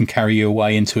like this can carry you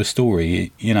away into a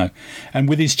story, And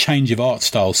with his change of art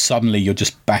style, suddenly you're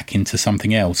just back into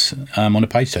something else on a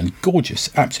page turn. Gorgeous,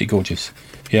 absolutely gorgeous.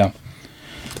 Yeah.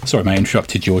 Sorry, mate, I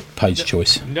interrupted your page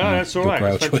choice. No, that's all right.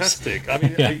 It's fantastic. I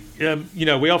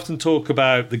mean, we often talk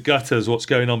about the gutters, what's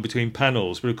going on between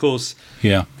panels, but of course,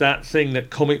 that thing that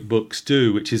comic books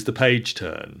do, which is the page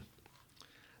turn.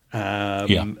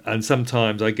 And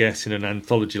sometimes, I guess, in an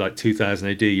anthology like 2000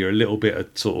 AD, you're a little bit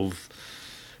at sort of,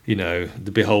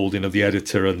 the beholding of the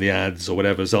editor and the ads or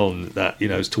whatever's on that,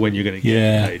 as to when you're going to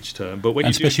get the page turn. But when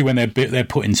especially when they're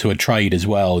put into a trade as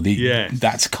well,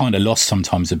 that's kind of lost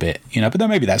sometimes a bit, But then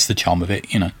maybe that's the charm of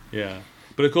it, Yeah,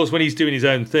 but of course, when he's doing his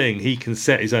own thing, he can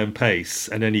set his own pace,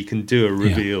 and then he can do a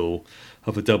reveal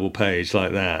of a double page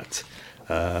like that.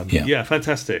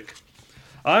 Fantastic.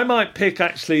 I might pick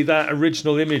actually that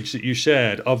original image that you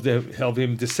shared of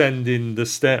him descending the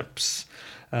steps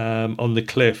on the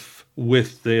cliff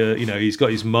with the he's got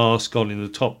his mask on in the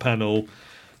top panel.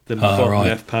 The bottom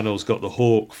left panel's got the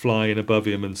hawk flying above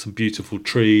him and some beautiful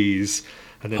trees,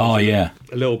 and then a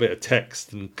little bit of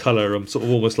text and colour and sort of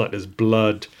almost like there's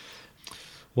blood.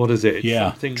 What is it?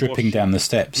 Something dripping down the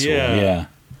steps.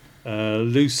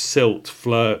 Loose silt,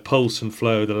 flow, pulse and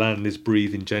flow, the land is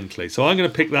breathing gently. So I'm going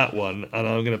to pick that one, and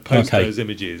I'm going to post those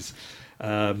images.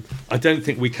 I don't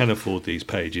think we can afford these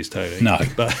pages, Tony. No,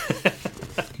 but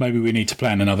maybe we need to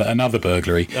plan another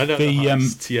burglary. Another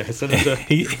heist, yes, another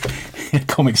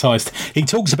comics heist. He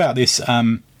talks about this,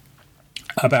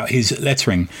 about his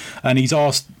lettering, and he's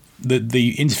asked.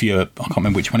 The interviewer, I can't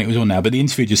remember which one it was on now, but the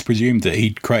interviewer just presumed that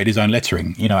he'd created his own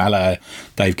lettering, a la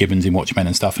Dave Gibbons in Watchmen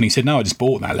and stuff. And he said, no, I just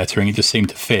bought that lettering. It just seemed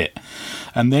to fit.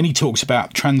 And then he talks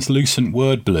about translucent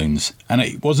word balloons. And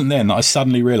it wasn't then that I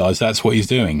suddenly realised that's what he's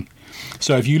doing.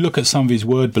 So if you look at some of his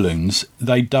word balloons,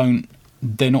 they're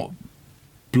not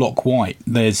block white.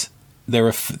 There's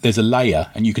a layer,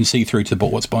 and you can see through to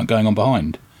what's going on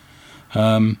behind,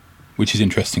 which is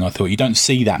interesting, I thought. You don't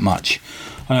see that much.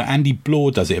 Andy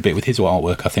Blore does it a bit with his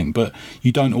artwork, I think, but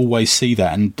you don't always see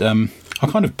that. And I'm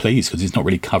kind of pleased because it's not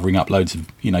really covering up loads of,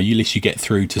 at least you get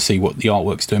through to see what the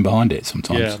artwork's doing behind it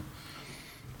sometimes.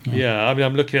 Yeah, I mean,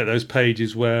 I'm looking at those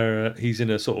pages where he's in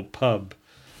a sort of pub.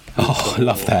 Oh, I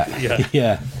love that.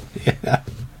 Yeah.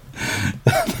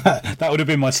 That would have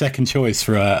been my second choice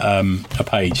for a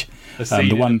page. A scene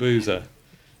the one, in the boozer.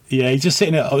 Yeah, he's just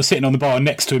sitting on the bar, and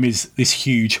next to him is this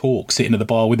huge hawk sitting at the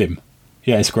bar with him.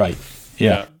 Yeah, it's great.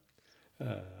 Yeah.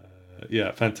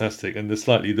 Fantastic. And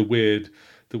the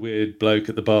weird bloke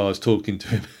at the bar is talking to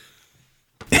him.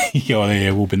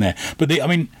 We've all been there. But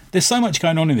there's so much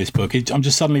going on in this book. I'm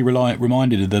just suddenly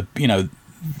reminded of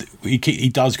he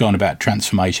does go on about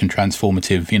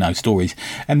transformative, stories.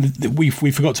 And we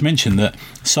forgot to mention that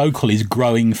Sokol is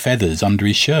growing feathers under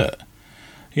his shirt.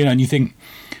 And you think,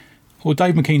 well,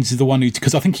 Dave McKean's is the one who,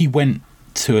 because I think he went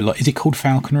to is it called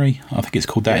falconry? I think it's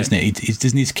called that, isn't it?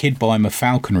 Doesn't his kid buy him a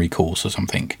falconry course or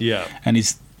something? Yeah. And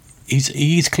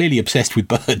he's clearly obsessed with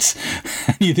birds.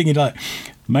 And you're thinking, like,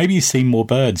 maybe he's seen more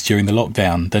birds during the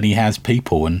lockdown than he has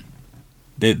people, and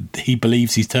he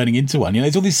believes he's turning into one.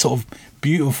 There's all this sort of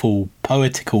beautiful,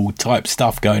 poetical type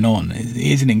stuff going on. It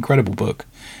is an incredible book.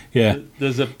 Yeah,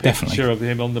 there's a picture of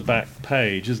him on the back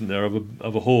page, isn't there, of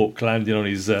a hawk landing on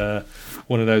his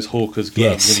one of those hawker's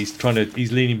gloves, and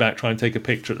he's leaning back trying to take a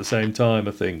picture at the same time,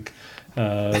 I think.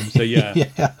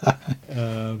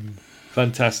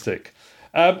 Fantastic.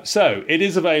 So it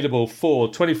is available for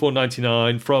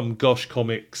 $24.99 from Gosh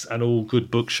Comics and all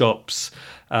good bookshops.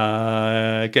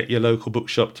 Get your local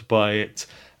bookshop to buy it.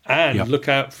 And look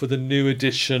out for the new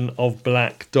edition of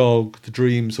Black Dog: The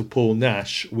Dreams of Paul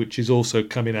Nash, which is also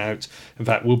coming out. In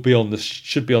fact,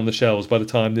 should be on the shelves by the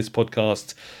time this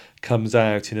podcast comes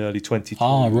out in early 2020.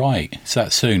 Ah, right. Is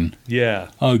that soon? Yeah.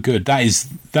 Oh, good.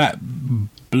 That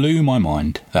blew my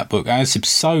mind, that book. It's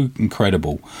so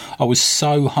incredible. I was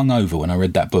so hungover when I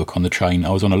read that book on the train.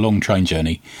 I was on a long train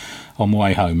journey on my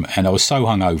way home, and I was so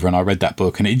hungover, and I read that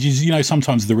book. And it just,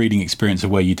 sometimes the reading experience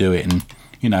of where you do it and,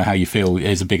 how you feel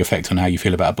has a big effect on how you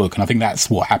feel about a book. And I think that's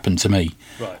what happened to me.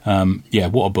 Right.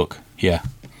 What a book. Yeah.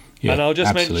 Yeah, and I'll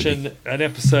just absolutely. mention an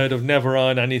episode of Never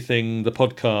Iron Anything, the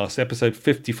podcast, episode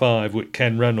 55 with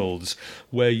Ken Reynolds,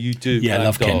 where you do Black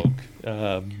love Dog.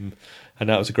 Ken. And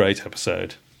that was a great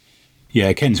episode.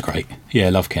 Yeah, Ken's great. Yeah,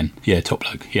 love Ken. Yeah, top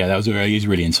bloke. Yeah, he's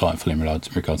really insightful in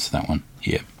regards to that one.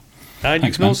 Yeah. And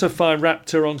Thanks, you can also find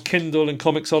Raptor on Kindle and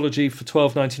Comixology for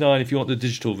 $12.99 if you want the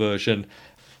digital version.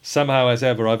 Somehow, as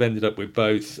ever, I've ended up with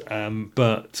both,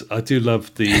 but I do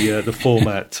love the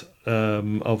format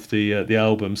of the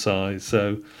album size.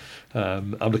 So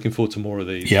I'm looking forward to more of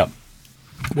these. Yep.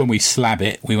 When we slab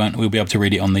it, we'll be able to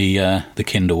read it on the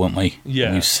Kindle, won't we?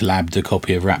 Yeah. We've slabbed a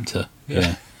copy of Raptor.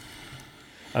 Yeah.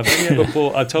 I've only ever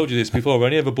bought. I've told you this before. I've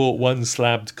only ever bought one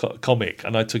slabbed comic,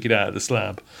 and I took it out of the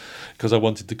slab because I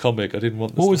wanted the comic. I didn't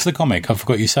want. What was the comic? I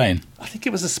forgot you saying. I think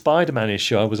it was a Spider-Man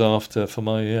issue I was after for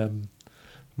my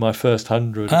my first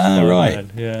 100. Ah, right.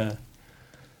 Yeah.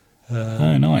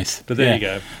 Oh, nice. But there you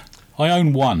go. I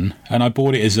own one, and I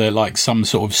bought it as some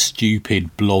sort of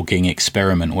stupid blogging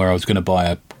experiment where I was going to buy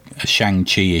a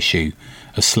Shang-Chi issue,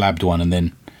 a slabbed one, and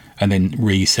then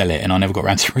resell it, and I never got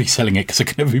around to reselling it because I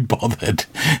couldn't be bothered.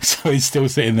 So it's still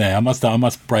sitting there. I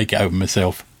must break it open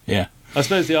myself. Yeah. I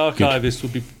suppose the archivists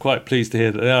would be quite pleased to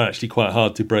hear that they are actually quite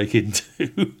hard to break into.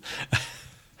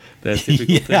 They're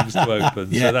difficult things to open.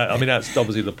 Yeah. So that's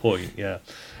obviously the point. Yeah.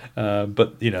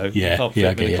 But you can't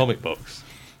fit them in a comic box.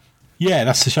 Yeah,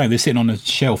 that's the shame. They're sitting on a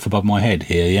shelf above my head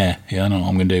here. Yeah. I don't know what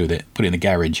I'm going to do with it. Put it in the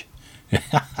garage.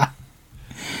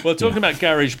 Well, talking about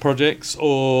garage projects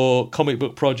or comic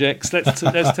book projects, let's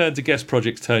turn to guest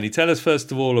projects, Tony. Tell us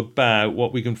first of all about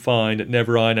what we can find at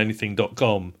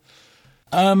neverironanything.com.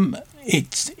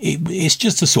 It's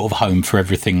just a sort of home for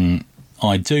everything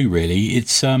I do, really.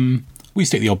 It's we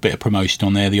stick the odd bit of promotion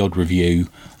on there, the odd review.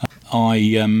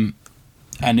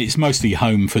 And it's mostly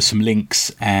home for some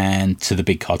links and to the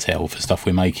Big Cartel for stuff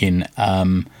we're making.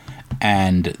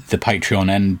 And the Patreon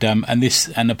and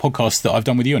the podcast that I've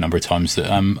done with you a number of times that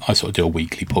I sort of do a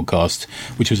weekly podcast,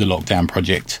 which was a lockdown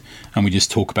project, and we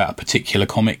just talk about a particular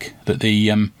comic that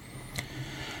the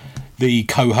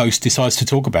co-host decides to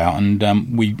talk about, and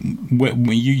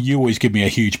you always give me a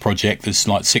huge project that's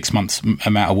like 6 months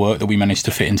amount of work that we managed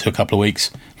to fit into a couple of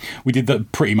weeks. We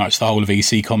did pretty much the whole of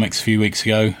EC Comics a few weeks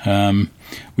ago.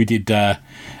 We did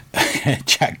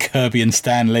Jack Kirby and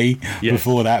Stan Lee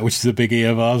before that, which is a biggie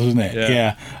of ours, wasn't it?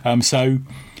 Yeah. So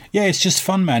it's just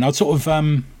fun, man. I sort of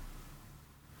I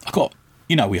got,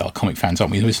 we are comic fans,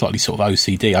 aren't we? We're slightly sort of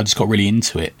OCD. I just got really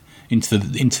into it, into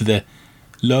the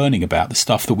learning about the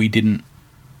stuff that we didn't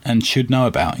and should know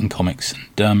about in comics.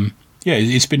 And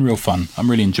it's been real fun.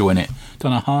 I'm really enjoying it.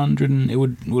 Done 100, it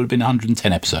would have been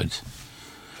 110 episodes.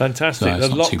 Fantastic. So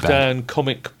the Lockdown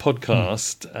Comic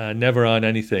Podcast, Never Iron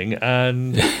Anything.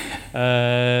 And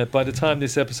by the time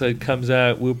this episode comes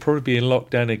out, we'll probably be in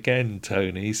lockdown again,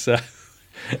 Tony. So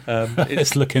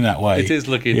it's looking that way. It is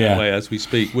looking that way as we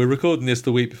speak. We're recording this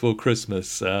the week before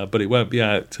Christmas, but it won't be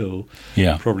out till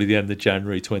probably the end of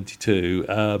January 22.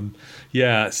 I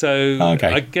guess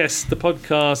the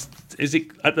podcast, is it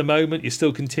at the moment, you're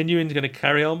still continuing, you're going to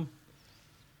carry on?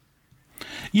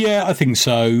 Yeah, I think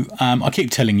so. I keep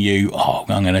telling you,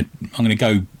 I'm going to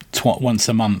go once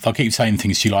a month. I keep saying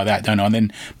things to you like that, don't I? And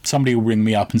then somebody will ring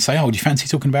me up and say, do you fancy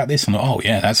talking about this? And I'm like,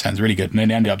 that sounds really good. And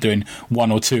then I end up doing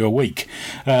 1 or 2 a week.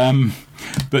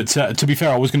 But to be fair,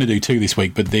 I was going to do 2 this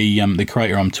week, but the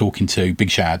creator I'm talking to, big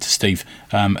shout out to Steve,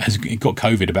 has got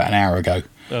COVID about an hour ago.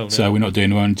 Oh, no. So we're not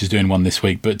doing one, just doing 1 this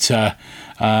week. But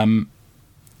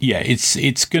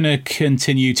it's going to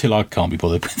continue till I can't be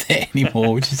bothered with it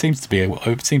anymore, which seems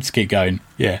to keep going.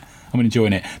 Yeah, I'm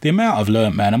enjoying it. The amount I've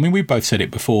learnt, man. I mean, we both said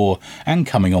it before, and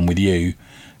coming on with you,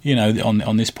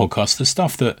 on this podcast, the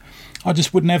stuff that I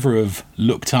just would never have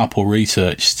looked up or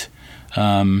researched,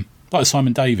 like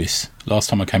Simon Davis.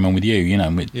 Last time I came on with you,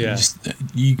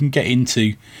 you can get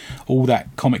into all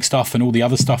that comic stuff and all the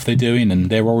other stuff they're doing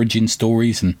and their origin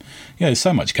stories, and there's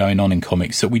so much going on in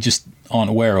comics that we just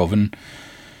aren't aware of. And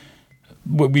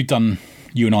what we've done,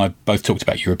 you and I both talked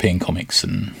about European comics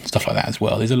and stuff like that as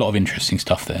well. There's a lot of interesting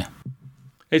stuff there.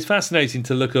 It's fascinating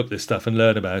to look up this stuff and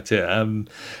learn about it. I mean,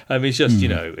 it's just,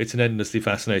 it's an endlessly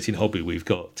fascinating hobby we've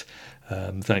got.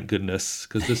 Thank goodness,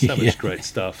 because there's so much great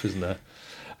stuff, isn't there?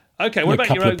 Okay, what about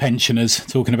your own... A couple of pensioners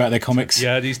talking about their comics.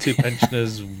 Yeah, these two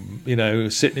pensioners,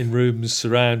 sitting in rooms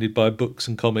surrounded by books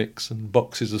and comics and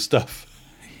boxes of stuff.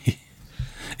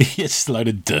 It's a load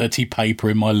of dirty paper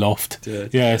in my loft.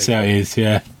 That's how it is,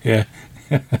 yeah.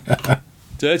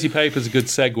 Dirty paper's a good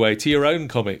segue to your own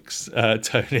comics,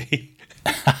 Tony.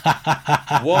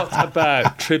 What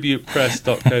about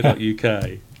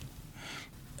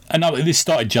tributepress.co.uk? This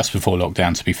started just before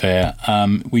lockdown, to be fair.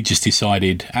 We just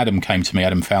decided, Adam came to me,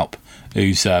 Adam Falp,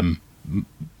 who's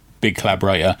big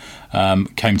collaborator,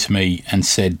 came to me and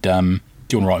said, do you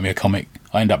want to write me a comic?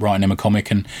 I ended up writing him a comic,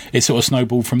 and it sort of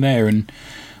snowballed from there. And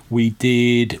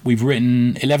we've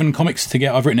written 11 comics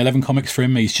together. I've written 11 comics for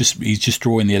him. He's just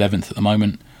drawing the 11th at the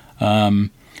moment.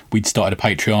 We'd started a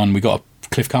Patreon. We got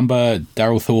Cliff Cumber,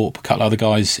 Daryl Thorpe, a couple other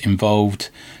guys involved.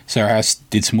 Sarah House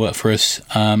did some work for us.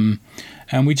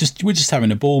 And we're just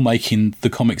having a ball making the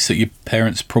comics that your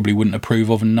parents probably wouldn't approve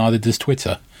of, and neither does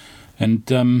Twitter. And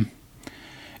I'll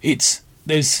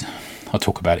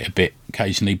talk about it a bit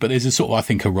occasionally, but there's a sort of, I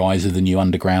think, a rise of the new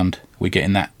underground. We're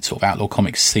getting that sort of outlaw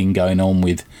comics scene going on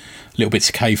with little bits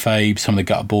of kayfabe, some of the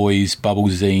Gutter Boys, Bubble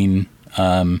Zine,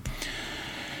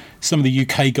 some of the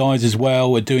UK guys as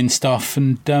well are doing stuff,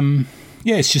 and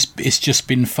it's just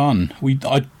been fun.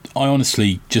 I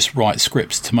honestly just write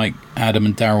scripts to make Adam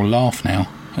and Daryl laugh now.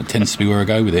 That tends to be where I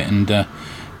go with it, and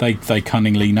they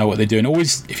cunningly know what they're doing.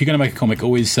 Always, if you're going to make a comic,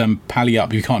 always pally up.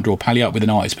 If you can't draw, pally up with an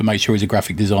artist, but make sure he's a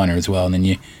graphic designer as well. And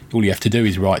then all you have to do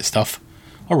is write stuff.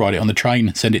 I'll write it on the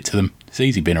train, send it to them. It's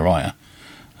easy being a writer.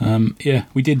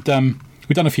 We did.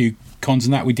 We've done a few cons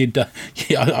and that. We did.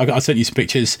 I sent you some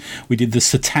pictures. We did the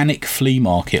Satanic Flea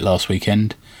Market last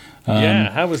weekend.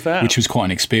 How was that? Which was quite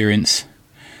an experience.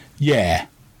 Yeah,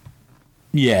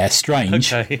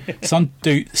 strange. Okay. Some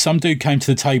dude came to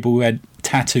the table who had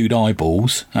tattooed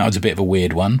eyeballs. That was a bit of a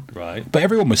weird one. Right. But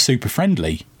everyone was super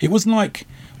friendly. It wasn't like,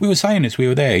 we were saying as we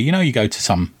were there, you go to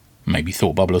some, maybe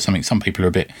Thought Bubble or something, some people are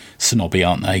a bit snobby,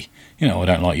 aren't they? I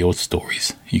don't like your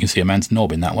stories. You can see a man's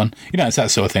knob in that one. It's that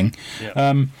sort of thing.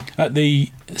 Yeah. At the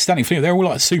Standing Flea, they were all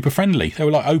like super friendly. They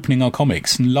were like opening our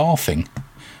comics and laughing.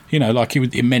 Like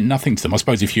it meant nothing to them. I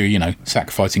suppose if you're,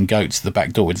 sacrificing goats at the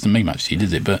back door, it doesn't mean much to you,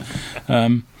 does it? But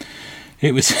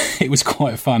it was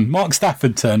quite fun. Mark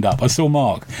Stafford turned up. I saw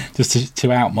Mark, just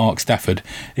to out Mark Stafford.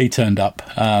 He turned up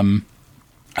and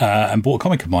bought a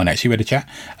comic of mine, actually. We had a chat.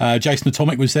 Jason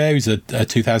Atomic was there. He was a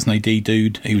 2000 AD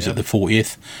dude. He was at the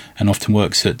 40th and often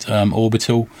works at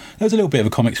Orbital. There was a little bit of a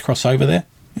comics crossover there.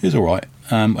 It was all right.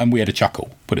 And we had a chuckle,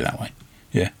 put it that way.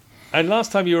 Yeah. And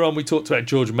last time you were on, we talked about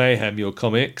George Mayhem, your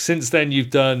comic. Since then, you've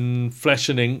done Flesh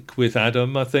and Ink with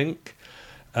Adam, I think.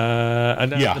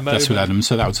 And that's with Adam.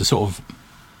 So that was a sort of...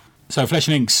 So Flesh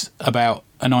and Ink's about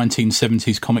a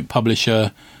 1970s comic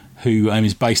publisher who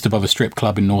is based above a strip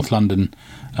club in North London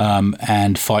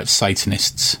and fights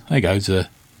Satanists. There you go.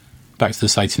 Back to the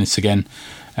Satanists again.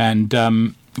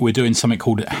 And we're doing something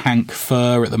called Hank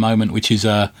Fur at the moment, which is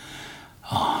a...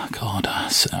 Oh, God,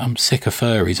 I'm sick of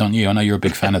furries, aren't you? I know you're a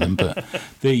big fan of them, but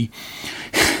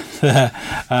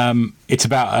it's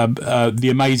about the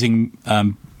amazing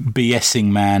BSing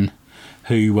man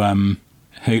who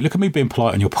look at me being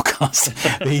polite on your podcast.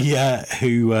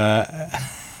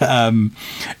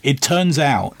 It turns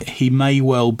out he may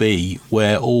well be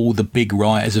where all the big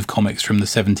writers of comics from the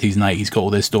 70s and 80s got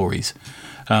all their stories,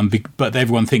 but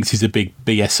everyone thinks he's a big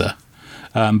BSer.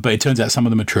 But it turns out some of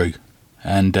them are true.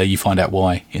 And you find out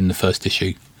why in the first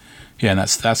issue. Yeah, and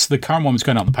that's the current one was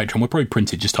going out on the Patreon. We'll probably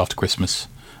print it just after Christmas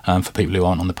for people who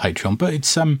aren't on the Patreon. But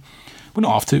it's we're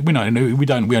not after. We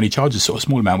only charge a sort of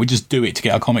small amount. We just do it to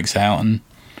get our comics out, and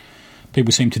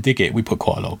people seem to dig it. We put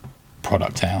quite a lot of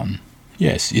product out. And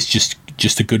yes, it's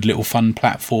just a good little fun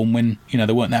platform when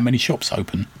there weren't that many shops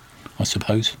open, I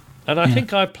suppose. And I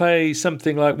think I play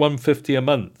something like $1.50 a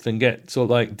month and get sort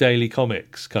of like daily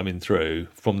comics coming through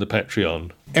from the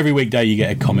Patreon. Every weekday you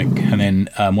get a comic, and then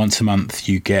once a month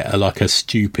you get a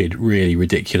stupid, really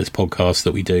ridiculous podcast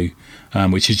that we do,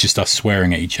 which is just us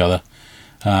swearing at each other.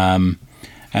 And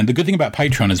the good thing about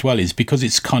Patreon as well is because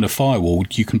it's kind of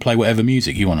firewalled, you can play whatever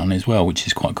music you want on it as well, which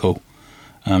is quite cool.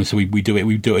 So we do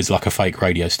it as like a fake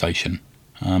radio station,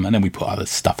 and then we put other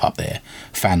stuff up there,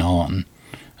 fan art and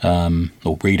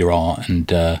or reader art and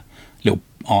little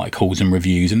articles and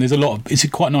reviews, and there's it's a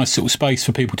quite nice sort of space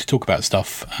for people to talk about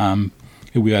stuff.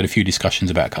 We had a few discussions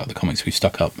about a couple of the comics we've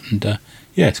stuck up, and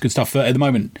it's good stuff. At the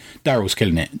moment, Daryl's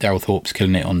killing it. Daryl Thorpe's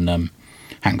killing it on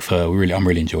Hank Fur. I'm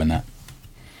really enjoying that.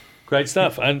 Great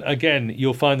stuff. And again,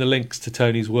 you'll find the links to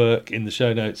Tony's work in the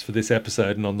show notes for this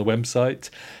episode and on the website.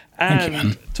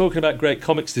 And talking about great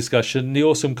comics discussion, the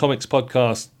Awesome Comics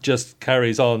podcast just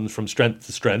carries on from strength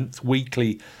to strength.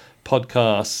 Weekly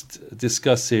podcast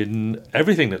discussing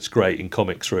everything that's great in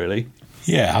comics, really.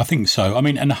 Yeah, I think so. I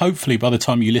mean, and hopefully by the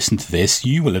time you listen to this,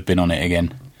 you will have been on it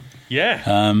again. Yeah,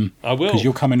 I will. Because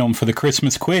you're coming on for the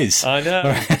Christmas quiz. I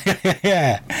know.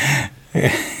 Yeah.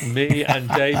 Me and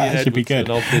Damien Edwardson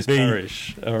of this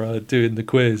parish are doing the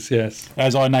quiz, yes.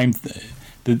 As I named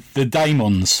the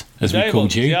Daemons, as we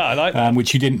called you. Yeah, I like that.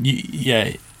 Which you didn't...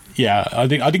 Yeah, I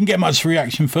didn't get much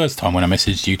reaction first time when I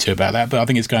messaged you two about that, but I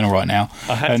think it's going all right now.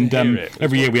 I had to hear it.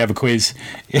 Every year we have a quiz.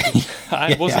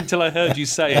 It wasn't until I heard you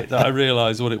say it that I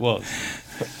realised what it was.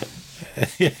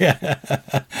 Yeah.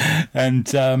 And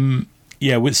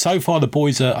so far the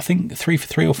boys are, I think, 3 for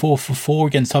 3 or 4 for 4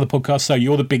 against other podcasts. So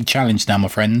you're the big challenge now, my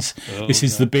friends. This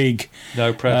is the big,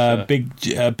 no pressure,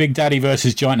 Big Daddy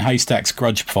versus Giant Haystacks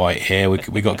grudge fight here.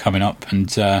 We got coming up, and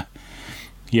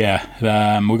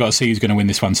we've got to see who's going to win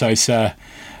this one. So it's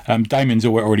Damien's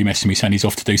already messaged me saying he's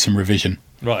off to do some revision.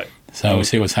 Right. So we'll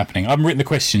see what's happening. I haven't written the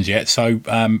questions yet, so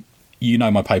you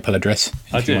know my PayPal address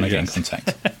if you want to get in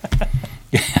contact.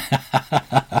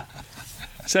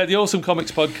 So the Awesome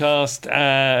Comics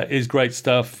podcast is great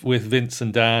stuff with Vince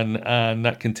and Dan, and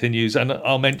that continues. And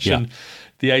I'll mention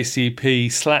the ACP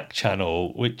Slack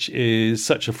channel, which is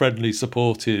such a friendly,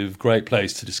 supportive, great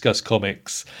place to discuss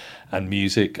comics and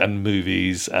music and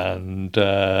movies and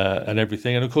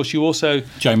everything. And of course, you also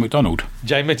Jane McDonald,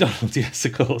 yes,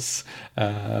 of course,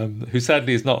 who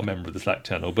sadly is not a member of the Slack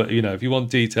channel. But if you want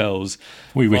details,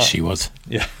 we wish she was.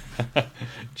 Yeah.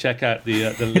 Check out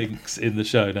the links in the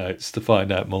show notes to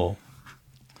find out more.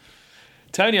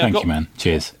 Tony, Thank you, man.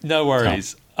 Cheers. No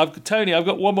worries. Tony, I've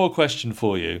got one more question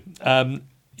for you.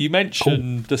 You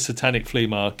mentioned the Satanic Flea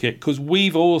Market, because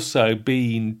we've also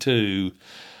been to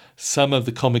some of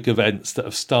the comic events that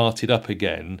have started up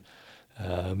again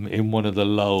in one of the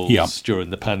lulls during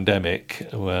the pandemic.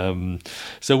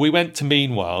 So we went to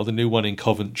Meanwhile, the new one in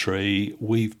Coventry.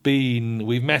 We've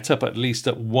met up at least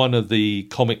at one of the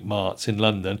comic marts in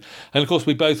London. And of course,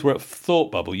 we both were at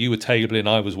Thought Bubble. You were tabling,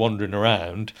 I was wandering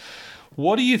around.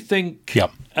 What do you think?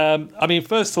 I mean,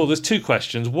 first of all, there's two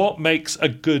questions. What makes a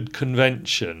good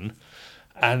convention?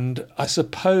 And I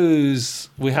suppose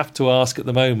we have to ask at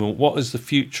the moment, what is the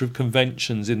future of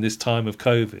conventions in this time of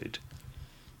COVID?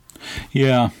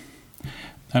 Yeah,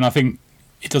 and I think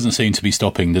it doesn't seem to be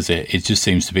stopping, does it? It just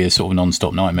seems to be a sort of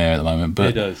non-stop nightmare at the moment. But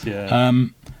it does, yeah.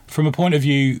 From a point of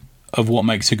view of what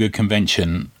makes a good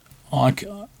convention,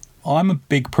 I'm a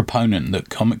big proponent that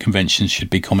comic conventions should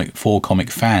be for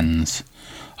comic fans.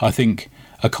 I think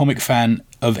a comic fan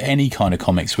of any kind of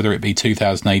comics, whether it be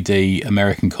 2000 AD,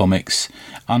 American comics,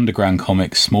 underground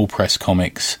comics, small press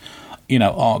comics,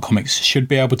 art comics, should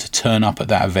be able to turn up at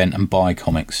that event and buy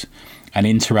comics and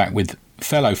interact with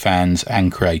fellow fans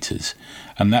and creators.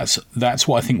 And that's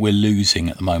what I think we're losing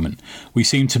at the moment. We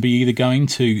seem to be either going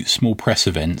to small press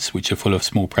events, which are full of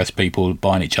small press people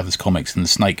buying each other's comics, and the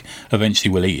snake eventually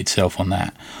will eat itself on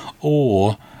that,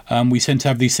 or we tend to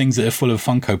have these things that are full of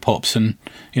Funko Pops and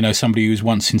somebody who's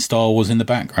once in Star Wars in the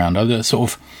background.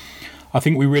 I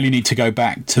think we really need to go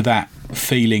back to that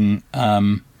feeling.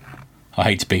 I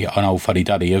hate to be an old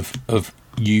fuddy-duddy of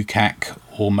UCAC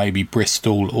or maybe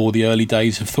Bristol or the early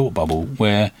days of Thought Bubble,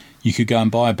 where you could go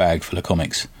and buy a bag full of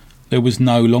comics. There was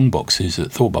no long boxes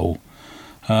at Thought Bubble.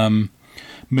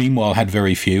 Meanwhile, had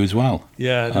very few as well.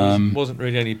 Yeah, there wasn't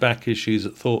really any back issues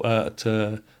at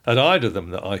either of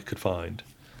them that I could find.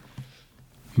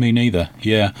 Me neither.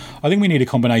 Yeah, I think we need a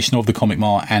combination of the Comic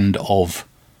Mart and of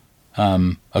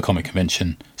a comic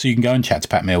convention, so you can go and chat to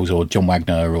Pat Mills or John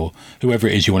Wagner or whoever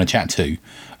it is you want to chat to,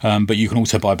 but you can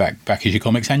also buy back issue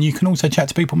comics, and you can also chat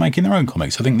to people making their own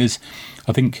comics. I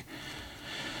think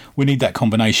we need that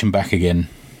combination back again,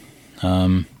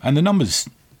 and the numbers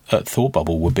at Thought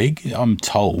Bubble were big. I'm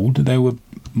told there were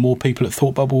more people at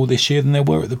Thought Bubble this year than there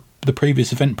were at the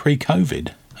previous event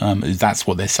pre-COVID. That's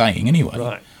what they're saying anyway.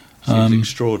 Right. Seems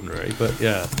extraordinary, but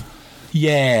yeah.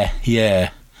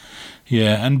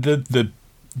 Yeah, and the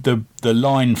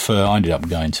line for, I ended up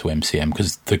going to MCM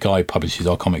because the guy who publishes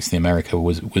our comics in America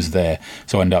was there,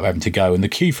 so I ended up having to go, and the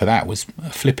queue for that was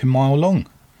a flipping mile long.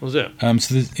 Was it? I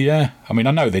mean,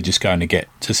 I know they're just going to get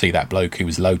to see that bloke who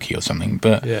was Loki or something,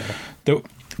 but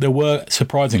there were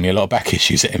surprisingly a lot of back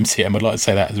issues at MCM. I'd like to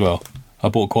say that as well. I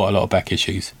bought quite a lot of back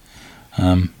issues.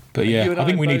 But yeah, I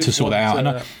think we need to sort that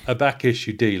out. A back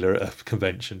issue dealer at a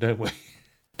convention, don't we?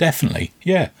 Definitely,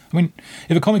 yeah. I mean,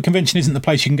 if a comic convention isn't the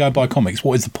place you can go buy comics,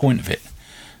 what is the point of it?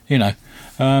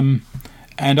 And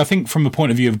And I think from a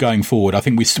point of view of going forward, I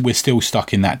think we're still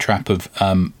stuck in that trap of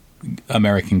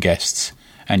American guests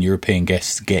and European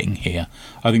guests getting here.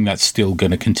 I think that's still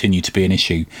going to continue to be an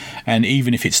issue. And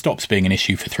even if it stops being an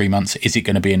issue for 3 months, is it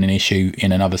going to be an issue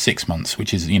in another 6 months,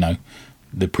 which is,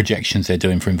 the projections they're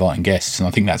doing for inviting guests? And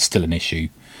I think that's still an issue.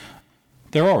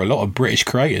 There are a lot of British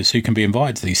creators who can be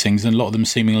invited to these things, and a lot of them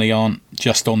seemingly aren't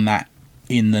just on that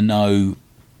in-the-know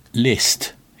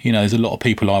list. There's a lot of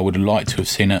people I would have liked to have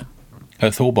seen at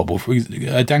Thought Bubble.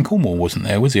 Dan Cornwall wasn't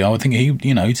there, was he? I think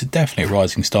he's definitely a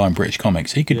rising star in British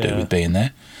comics. He could do with being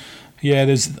there. Yeah,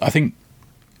 I think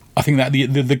that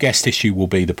the guest issue will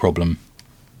be the problem.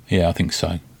 Yeah, I think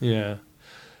so. Yeah.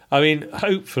 I mean,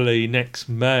 hopefully next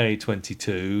May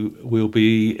 22 we'll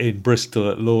be in Bristol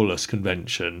at Lawless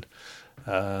Convention.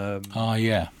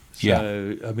 Yeah.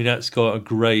 So, I mean, that's got a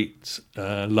great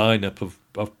lineup of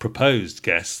proposed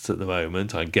guests at the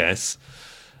moment, I guess.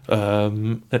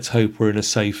 Let's hope we're in a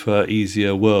safer,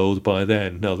 easier world by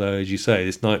then. Although, as you say,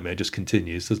 this nightmare just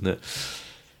continues, doesn't it?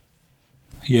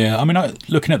 Yeah, I mean,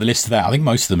 looking at the list of that, I think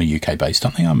most of them are UK-based,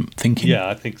 aren't they? I'm thinking. Yeah,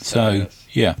 I think so. So,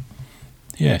 yes.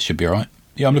 Yeah, it should be all right.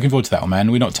 Yeah, I'm looking forward to that one,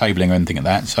 man. We're not tabling or anything at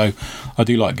that, so I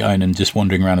do like going and just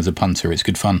wandering around as a punter. It's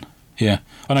good fun. Yeah,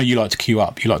 I know you like to queue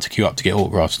up. You like to queue up to get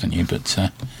autographs, don't you? But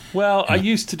well, I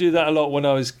used to do that a lot when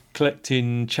I was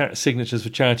collecting signatures for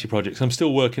charity projects. I'm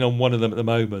still working on one of them at the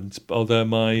moment, although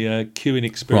my queuing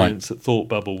experience at Thought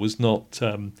Bubble was not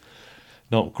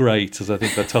great, as I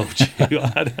think I told you.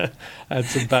 I had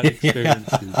some bad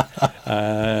experiences.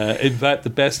 In fact,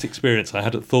 the best experience I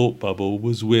had at Thought Bubble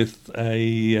was with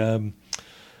a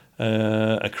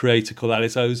creator called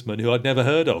Alice Oseman, who I'd never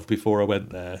heard of before I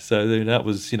went there. So that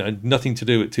was, nothing to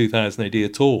do with 2000 AD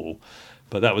at all.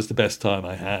 But that was the best time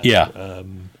I had. Yeah.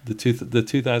 The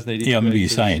 2000 AD. Yeah, I remember you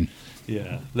saying.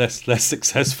 Yeah, less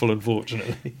successful,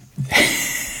 unfortunately.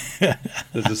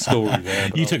 There's a story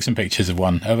there. You took some pictures of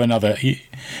another. Yeah,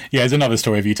 there's another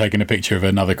story of you taking a picture of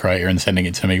another creator and sending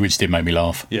it to me, which did make me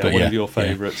laugh. Yeah, but one of your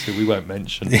favourites, who we won't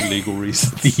mention for legal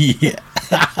reasons. Yeah.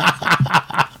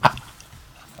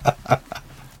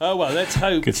 Oh, well, let's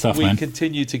hope we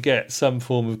continue to get some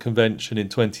form of convention in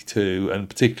 22, and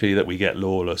particularly that we get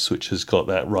Lawless, which has got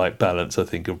that right balance, I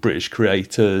think, of British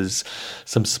creators,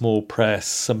 some small press,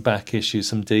 some back issues,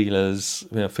 some dealers.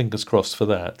 Fingers crossed for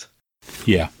that.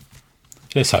 Yeah.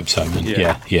 Let's hope so, man.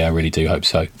 Yeah, I really do hope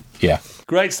so. Yeah.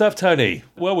 Great stuff, Tony.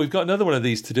 Well, we've got another one of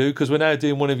these to do because we're now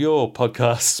doing one of your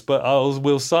podcasts, but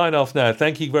we'll sign off now.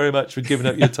 Thank you very much for giving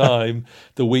up your time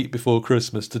the week before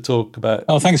Christmas to talk about...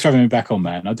 Oh, thanks for having me back on,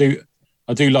 man. I do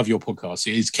love your podcast.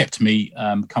 It has kept me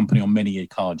company on many a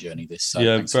car journey.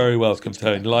 Very welcome,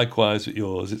 Tony. Likewise with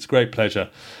yours. It's a great pleasure.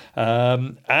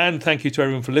 And thank you to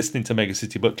everyone for listening to Mega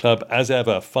City Book Club. As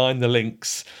ever, find the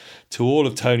links to all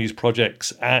of Tony's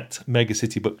projects at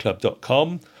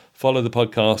megacitybookclub.com. Follow the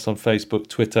podcast on Facebook,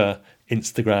 Twitter,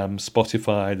 Instagram,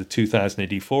 Spotify, the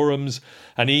 2000 AD forums,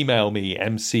 and email me,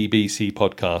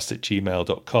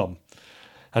 mcbcpodcast@gmail.com.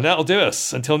 And that'll do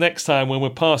us. Until next time, when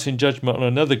we're passing judgment on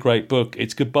another great book,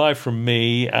 it's goodbye from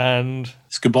me and...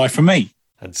 It's goodbye from me.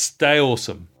 And stay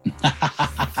awesome.